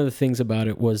think one of the things about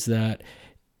it was that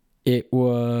it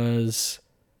was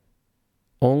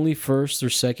only first or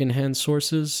second-hand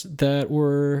sources that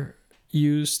were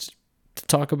used to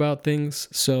talk about things.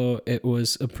 So it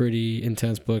was a pretty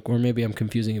intense book, or maybe I'm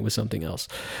confusing it with something else.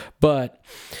 But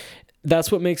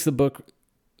that's what makes the book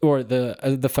or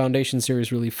the Foundation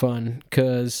series really fun,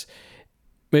 because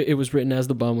it was written as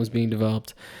the bomb was being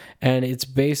developed, and it's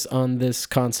based on this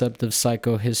concept of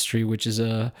psychohistory, which is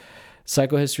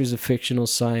psychohistory is a fictional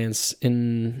science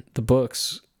in the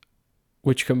books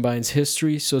which combines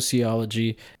history,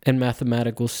 sociology, and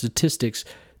mathematical statistics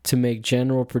to make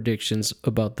general predictions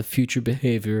about the future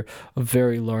behavior of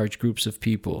very large groups of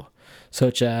people,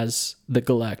 such as the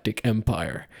Galactic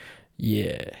Empire.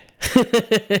 Yeah.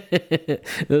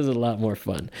 This is a lot more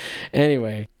fun.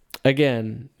 Anyway,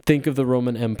 again, think of the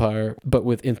Roman Empire, but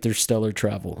with interstellar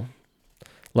travel.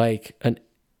 Like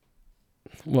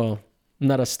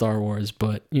not a Star Wars,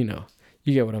 but you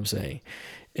get what I'm saying.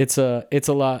 It's a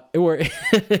lot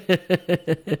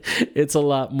it's a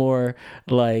lot more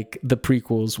like the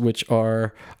prequels, which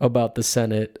are about the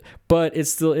Senate, but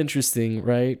it's still interesting,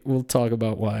 right? We'll talk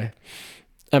about why.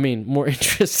 I mean, more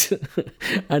interest,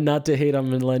 and not to hate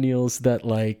on millennials that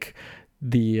like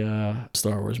the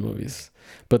Star Wars movies,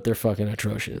 but they're fucking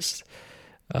atrocious.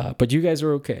 But you guys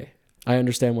are okay. I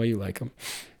understand why you like them.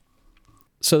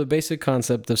 So the basic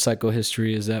concept of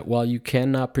psychohistory is that while you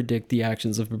cannot predict the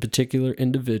actions of a particular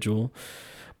individual,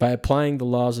 by applying the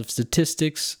laws of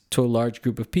statistics to a large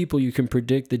group of people, you can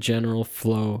predict the general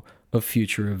flow of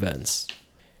future events.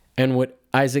 And what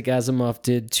Isaac Asimov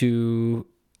did to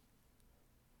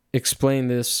explain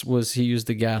this was he used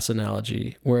the gas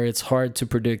analogy, where it's hard to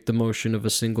predict the motion of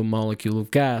a single molecule of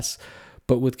gas,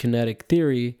 but with kinetic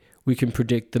theory, we can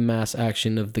predict the mass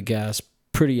action of the gas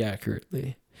pretty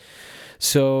accurately.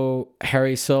 So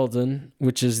Harry Seldon,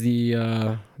 which is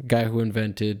the guy who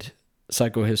invented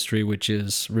psychohistory, which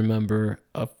is, remember,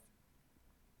 a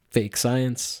fake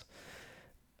science,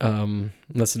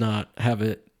 Let's not have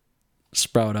it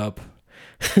sprout up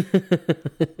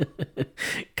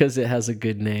because it has a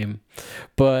good name.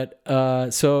 But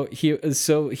so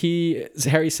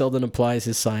Harry Seldon applies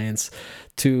his science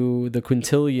to the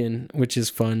quintillion, which is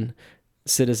fun,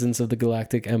 citizens of the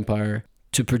Galactic Empire,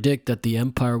 to predict that the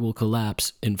Empire will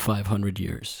collapse in 500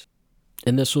 years.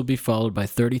 And this will be followed by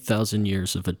 30,000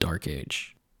 years of a dark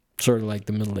age. Sort of like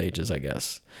the Middle Ages, I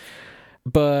guess.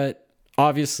 But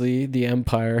obviously, the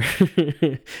Empire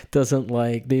doesn't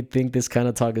like, they think this kind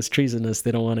of talk is treasonous.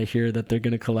 They don't want to hear that they're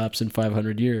going to collapse in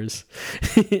 500 years.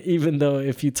 Even though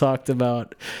if you talked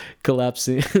about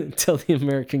collapsing, tell the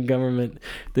American government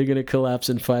they're going to collapse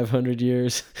in 500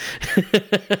 years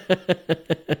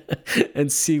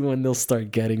and see when they'll start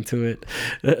getting to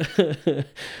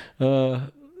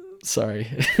it. Sorry.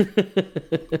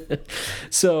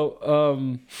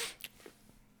 So,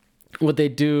 what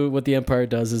the Empire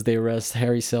does is they arrest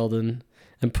Harry Seldon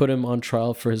and put him on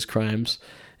trial for his crimes.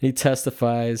 And he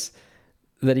testifies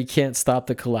that he can't stop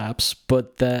the collapse,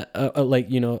 but that,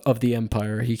 of the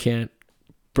Empire. He can't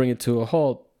bring it to a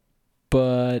halt.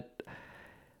 But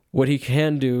what he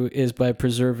can do is by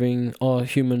preserving all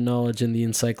human knowledge in the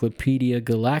Encyclopedia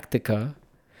Galactica,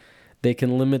 they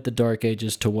can limit the Dark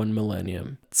Ages to 1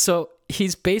 millennium. So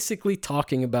he's basically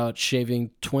talking about shaving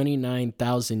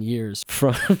 29,000 years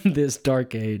from this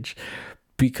Dark Age,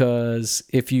 because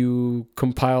if you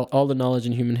compile all the knowledge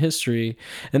in human history,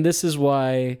 and this is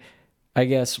why, I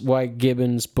guess, why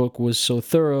Gibbon's book was so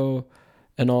thorough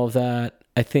and all of that.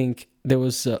 I think there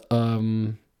was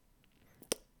in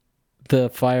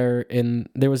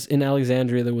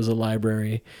Alexandria, there was a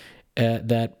library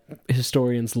that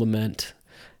historians lament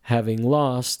having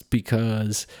lost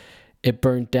because it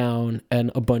burnt down and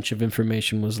a bunch of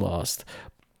information was lost.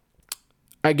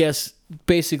 I guess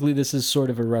basically this is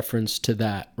sort of a reference to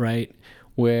that, right?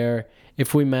 Where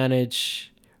if we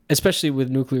manage, especially with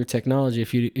nuclear technology,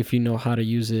 if you know how to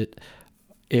use it,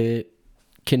 it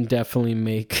can definitely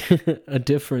make a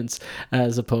difference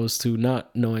as opposed to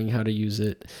not knowing how to use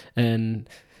it. And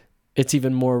it's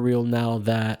even more real now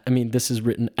that, this is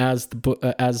written as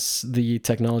the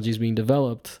technology is being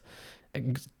developed,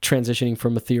 transitioning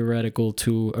from a theoretical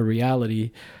to a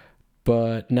reality.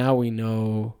 But now we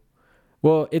know,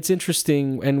 well, it's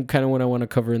interesting, and kind of what I want to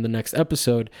cover in the next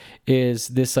episode is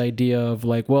this idea of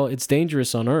like, well, it's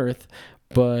dangerous on Earth,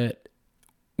 but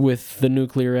with the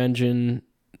nuclear engine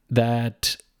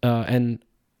that, and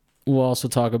we'll also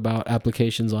talk about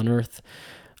applications on Earth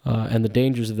and the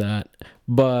dangers of that.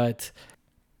 But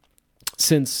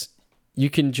since you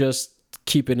can just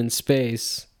keep it in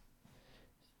space,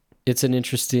 it's an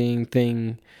interesting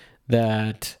thing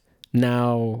that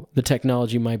now the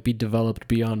technology might be developed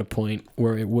beyond a point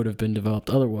where it would have been developed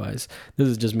otherwise. This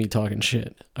is just me talking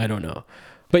shit. I don't know.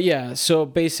 But yeah, so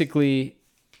basically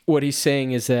what he's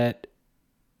saying is that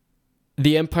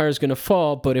the Empire is going to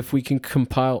fall, but if we can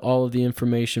compile all of the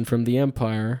information from the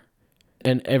Empire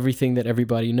and everything that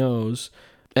everybody knows,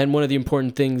 and one of the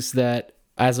important things that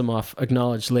Asimov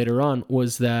acknowledged later on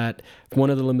was that one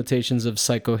of the limitations of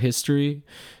psychohistory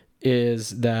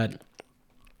is that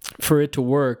for it to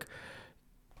work,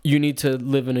 you need to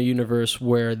live in a universe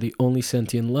where the only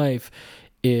sentient life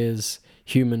is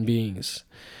human beings.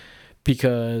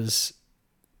 Because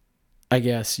I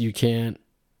guess you can't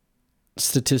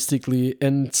statistically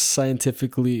and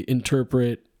scientifically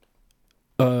interpret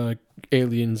a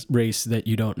alien race that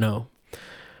you don't know.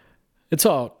 It's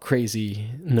all crazy,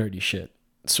 nerdy shit.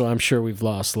 So I'm sure we've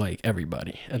lost like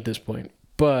everybody at this point.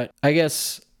 But I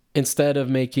guess instead of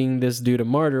making this dude a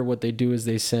martyr, what they do is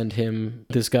they send him,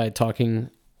 this guy talking,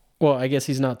 well, I guess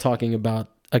he's not talking about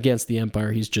against the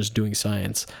Empire, he's just doing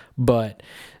science. But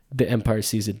the Empire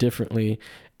sees it differently.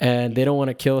 And they don't want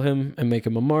to kill him and make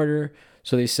him a martyr.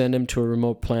 So they send him to a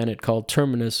remote planet called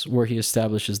Terminus, where he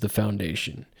establishes the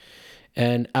Foundation.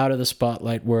 And out of the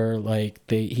spotlight where like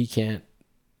he can't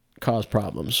cause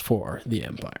problems for the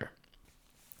Empire.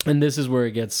 And this is where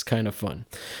it gets kind of fun,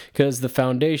 because the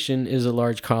Foundation is a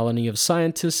large colony of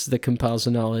scientists that compiles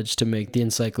the knowledge to make the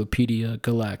Encyclopedia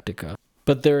Galactica.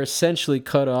 But they're essentially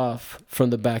cut off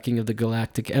from the backing of the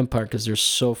Galactic Empire because they're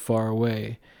so far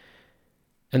away.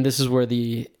 And this is where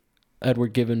the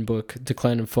Edward Gibbon book,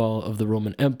 Decline and Fall of the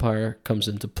Roman Empire, comes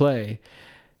into play.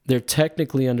 They're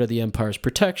technically under the Empire's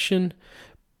protection,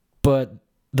 but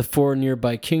the 4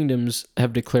 nearby kingdoms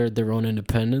have declared their own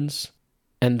independence,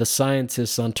 and the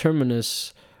scientists on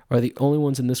Terminus are the only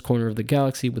ones in this corner of the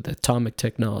galaxy with atomic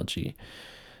technology,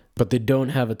 but they don't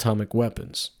have atomic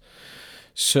weapons.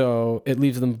 So it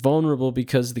leaves them vulnerable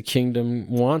because the kingdom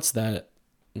wants that.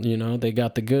 You know, they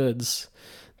got the goods.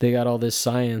 they got all this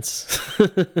science.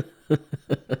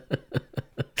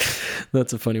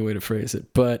 That's a funny way to phrase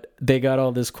it. But they got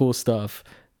all this cool stuff,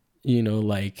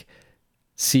 like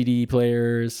CD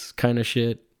players kind of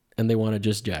shit, and they want to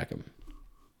just jack them.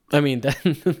 I mean,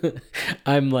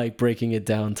 I'm like breaking it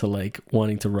down to like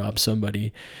wanting to rob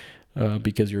somebody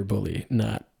because you're a bully,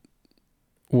 not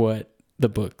what the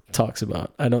book talks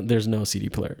about. There's no CD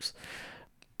players.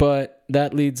 But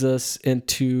that leads us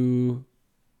into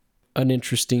an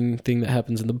interesting thing that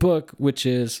happens in the book, which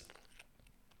is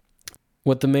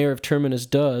what the mayor of Terminus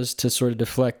does to sort of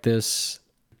deflect this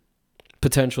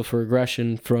potential for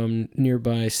aggression from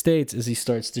nearby states is he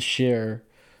starts to share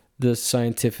the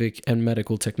scientific and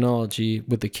medical technology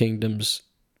with the kingdoms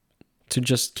to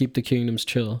just keep the kingdoms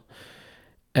chill.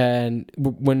 And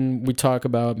when we talk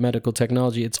about medical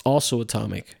technology, it's also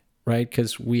atomic, right?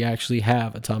 Because we actually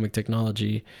have atomic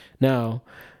technology now,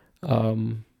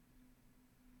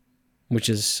 which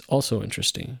is also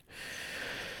interesting.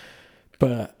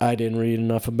 But I didn't read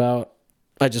enough about.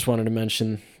 I just wanted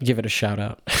to give it a shout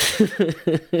out.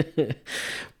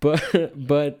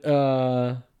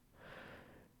 but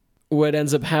what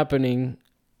ends up happening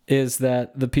is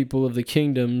that the people of the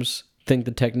kingdoms think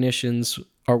the technicians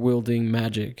are wielding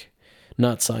magic,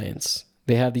 not science.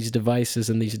 They have these devices,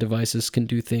 and these devices can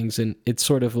do things, and it's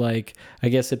sort of like, I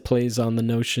guess it plays on the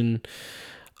notion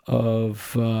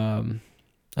of,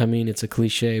 it's a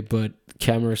cliche, but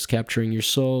cameras capturing your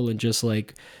soul, and just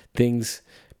like things,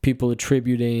 people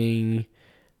attributing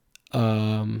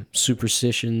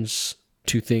superstitions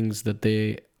to things that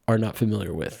they are not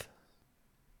familiar with.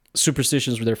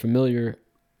 Superstitions where they're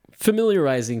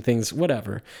familiarizing things,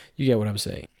 whatever. You get what I'm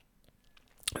saying.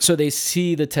 So they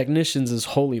see the technicians as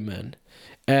holy men.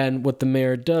 And what the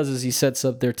mayor does is he sets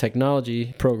up their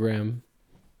technology program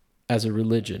as a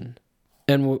religion.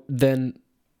 And then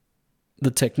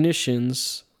the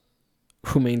technicians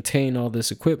who maintain all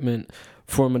this equipment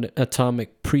form an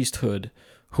atomic priesthood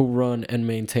who run and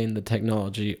maintain the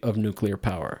technology of nuclear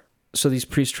power. So these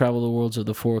priests travel the worlds of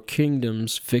the four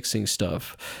kingdoms fixing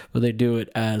stuff, but they do it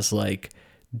as like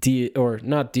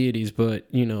not deities, but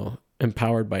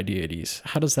empowered by deities.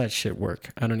 How does that shit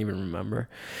work? I don't even remember.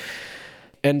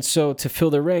 And so to fill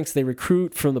their ranks, they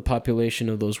recruit from the population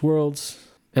of those worlds,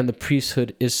 and the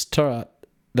priesthood is taught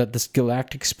that this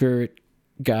galactic spirit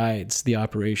guides the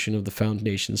operation of the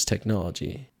Foundation's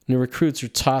technology. And the recruits are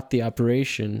taught the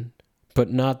operation,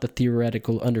 but not the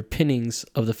theoretical underpinnings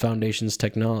of the Foundation's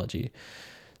technology.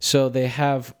 So they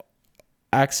have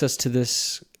access to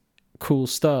this cool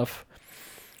stuff,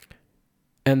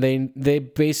 and they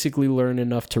basically learn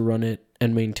enough to run it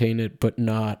and maintain it, but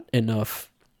not enough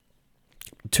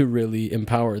to really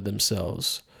empower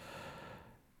themselves.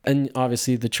 And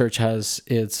obviously the church has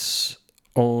its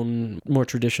own more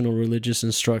traditional religious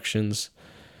instructions,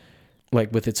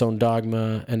 like with its own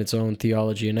dogma and its own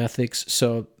theology and ethics.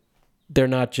 So they're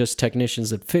not just technicians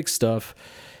that fix stuff.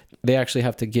 They actually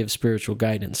have to give spiritual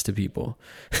guidance to people.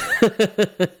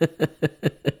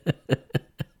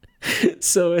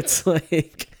 So it's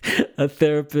like a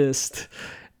therapist,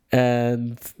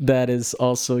 and that is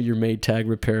also your Maytag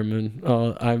repairman.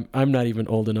 I'm not even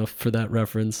old enough for that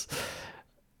reference.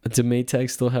 Do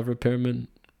Maytag still have repairmen?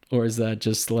 Or is that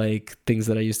just like things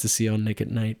that I used to see on Nick at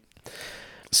Night?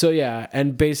 So yeah,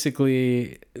 and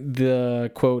basically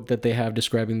the quote that they have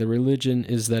describing the religion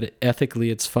is that ethically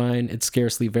it's fine. It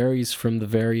scarcely varies from the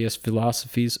various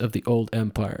philosophies of the old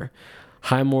empire.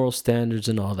 High moral standards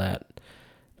and all that.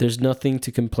 There's nothing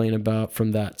to complain about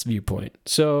from that viewpoint.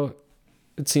 So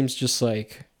it seems just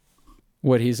like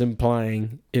what he's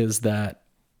implying is that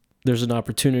there's an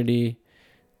opportunity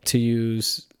to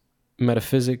use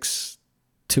metaphysics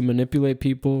to manipulate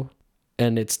people,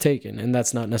 and it's taken. And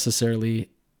that's not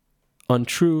necessarily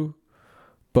untrue,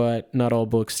 but not all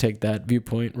books take that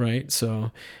viewpoint, right?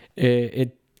 So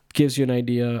it gives you an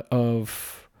idea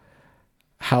of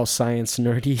how science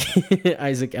nerdy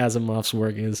Isaac Asimov's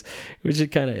work is, which it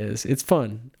kind of is. It's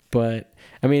fun, but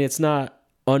I mean, it's not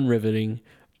unriveting,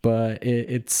 but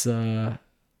it's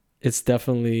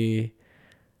definitely,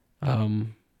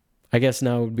 I guess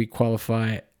now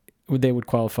they would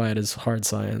qualify it as hard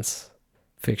science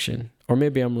fiction. Or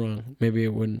maybe I'm wrong. Maybe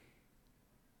it wouldn't.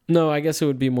 No, I guess it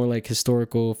would be more like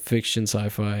historical fiction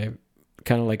sci-fi,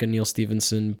 kind of like a Neil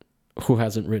Stephenson who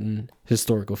hasn't written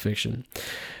historical fiction.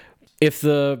 If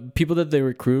the people that they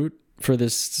recruit for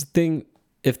this thing,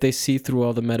 if they see through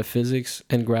all the metaphysics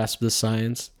and grasp the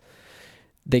science,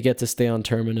 they get to stay on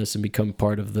Terminus and become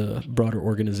part of the broader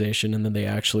organization, and then they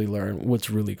actually learn what's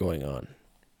really going on,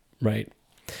 right?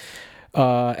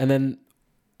 And then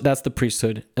that's the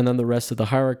priesthood. And then the rest of the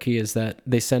hierarchy is that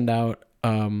they send out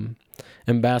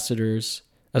ambassadors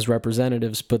as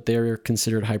representatives, but they're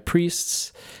considered high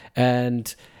priests.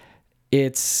 And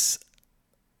it's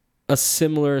a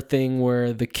similar thing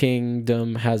where the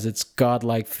kingdom has its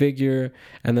godlike figure,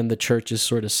 and then the church is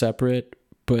sort of separate,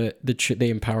 but they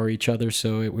empower each other.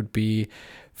 So it would be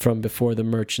from before the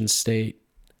merchant state,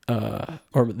 or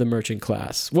the merchant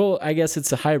class. Well, I guess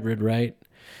it's a hybrid, right?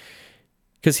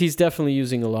 Because he's definitely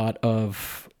using a lot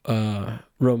of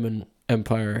Roman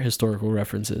Empire historical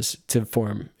references to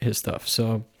form his stuff.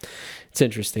 So it's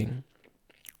interesting.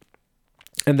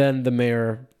 And then the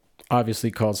mayor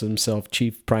obviously calls himself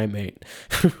chief primate,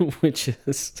 which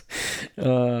is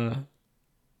it's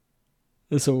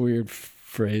a weird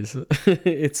phrase.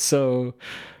 It's so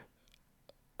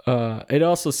it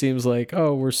also seems like,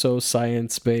 oh, we're so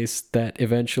science-based that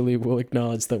eventually we'll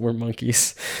acknowledge that we're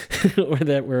monkeys or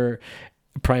that we're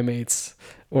primates,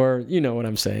 or you know what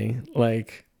I'm saying.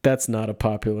 Like, that's not a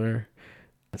popular.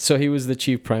 So he was the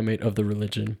chief primate of the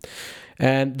religion.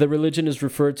 And the religion is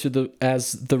referred to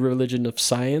as the religion of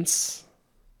science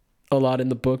a lot in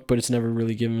the book, but it's never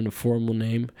really given a formal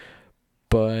name.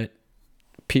 But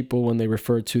people, when they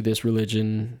refer to this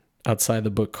religion outside the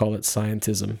book, call it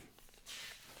scientism.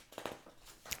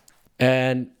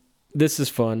 And this is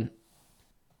fun.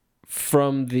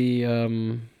 From the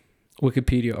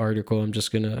Wikipedia article, I'm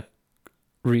just going to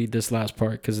read this last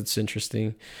part because it's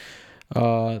interesting.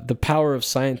 The power of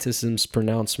scientism's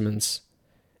pronouncements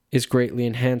is greatly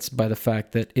enhanced by the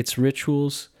fact that its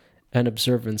rituals and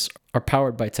observance are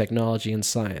powered by technology and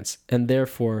science, and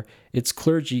therefore its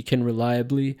clergy can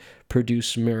reliably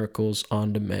produce miracles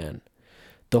on demand.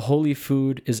 The holy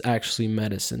food is actually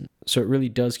medicine, so it really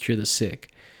does cure the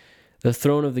sick. The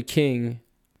throne of the king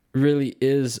really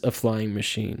is a flying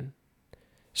machine,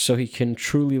 so he can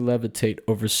truly levitate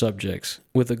over subjects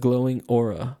with a glowing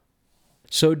aura.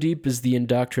 So deep is the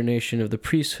indoctrination of the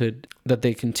priesthood that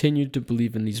they continued to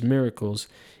believe in these miracles,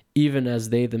 even as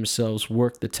they themselves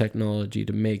work the technology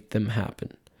to make them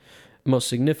happen. Most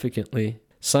significantly,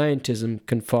 scientism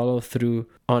can follow through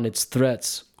on its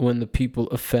threats when the people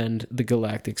offend the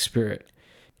galactic spirit,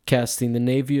 casting the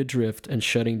Navy adrift and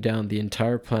shutting down the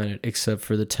entire planet except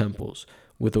for the temples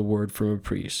with a word from a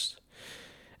priest.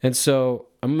 And so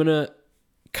I'm going to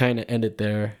kind of end it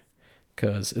there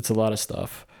because it's a lot of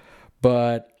stuff.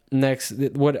 But next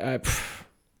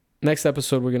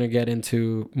episode, we're going to get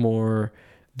into more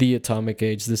the atomic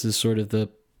age. This is sort of the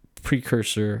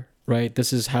precursor, right?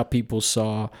 This is how people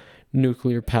saw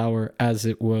nuclear power as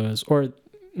it was, or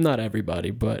not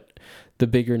everybody, but the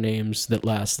bigger names that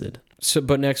lasted. So,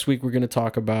 but next week, we're going to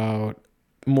talk about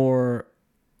more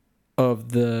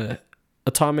of the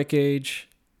atomic age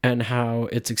and how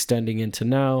it's extending into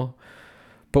now.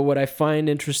 But what I find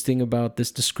interesting about this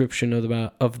description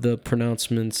of the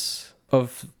pronouncements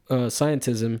of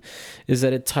scientism is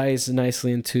that it ties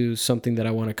nicely into something that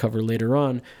I want to cover later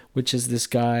on, which is this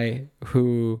guy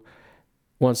who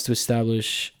wants to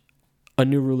establish a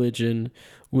new religion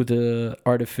with an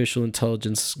artificial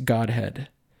intelligence godhead.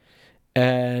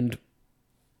 And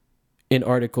in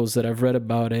articles that I've read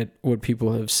about it, what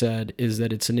people have said is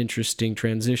that it's an interesting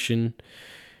transition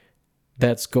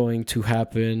that's going to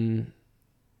happen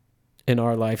in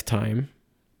our lifetime,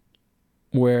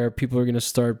 where people are going to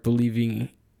start believing.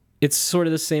 It's sort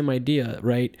of the same idea,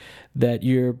 right? That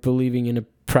you're believing in a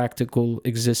practical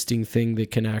existing thing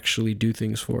that can actually do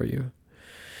things for you,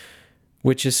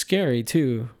 which is scary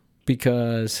too,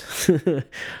 because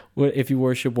if you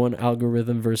worship one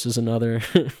algorithm versus another,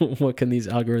 what can these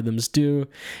algorithms do?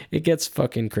 It gets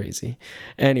fucking crazy.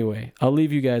 Anyway, I'll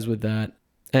leave you guys with that.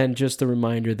 And just a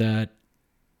reminder that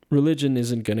religion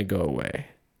isn't going to go away.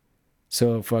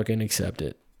 So fucking accept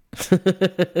it.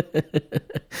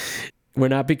 We're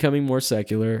not becoming more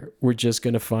secular. We're just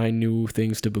going to find new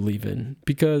things to believe in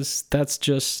because that's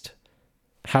just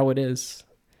how it is.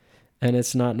 And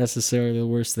it's not necessarily the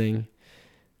worst thing.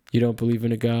 You don't believe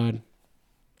in a God.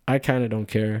 I kind of don't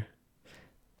care.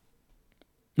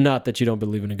 Not that you don't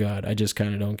believe in a God. I just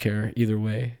kind of don't care either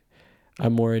way.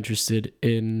 I'm more interested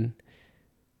in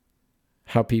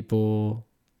how people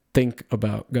think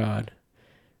about God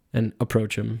and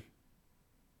approach him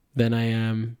than I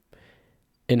am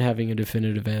in having a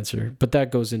definitive answer. But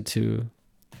that goes into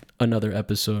another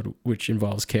episode, which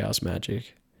involves chaos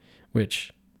magic,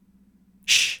 which,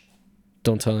 shh,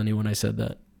 don't tell anyone I said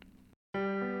that.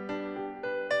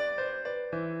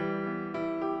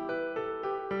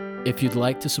 if you'd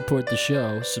like to support the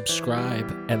show,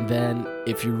 subscribe. And then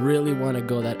if you really want to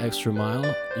go that extra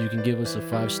mile, you can give us a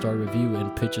 5-star review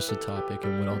and pitch us a topic.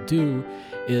 And what I'll do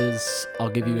is I'll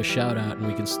give you a shout out and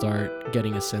we can start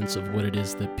getting a sense of what it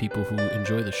is that people who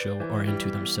enjoy the show are into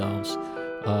themselves.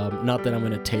 Not that I'm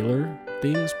going to tailor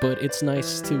things, but it's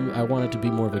nice I want it to be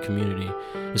more of a community,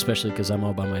 especially because I'm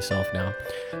all by myself now.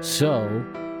 So,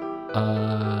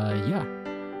 yeah.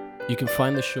 You can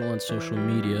find the show on social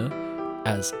media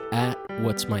as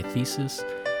 @What'sMyThesis,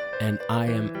 and I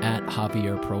am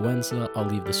 @Javier Proenza. I'll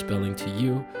leave the spelling to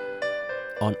you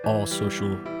on all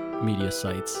social media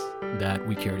sites that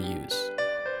we care to use.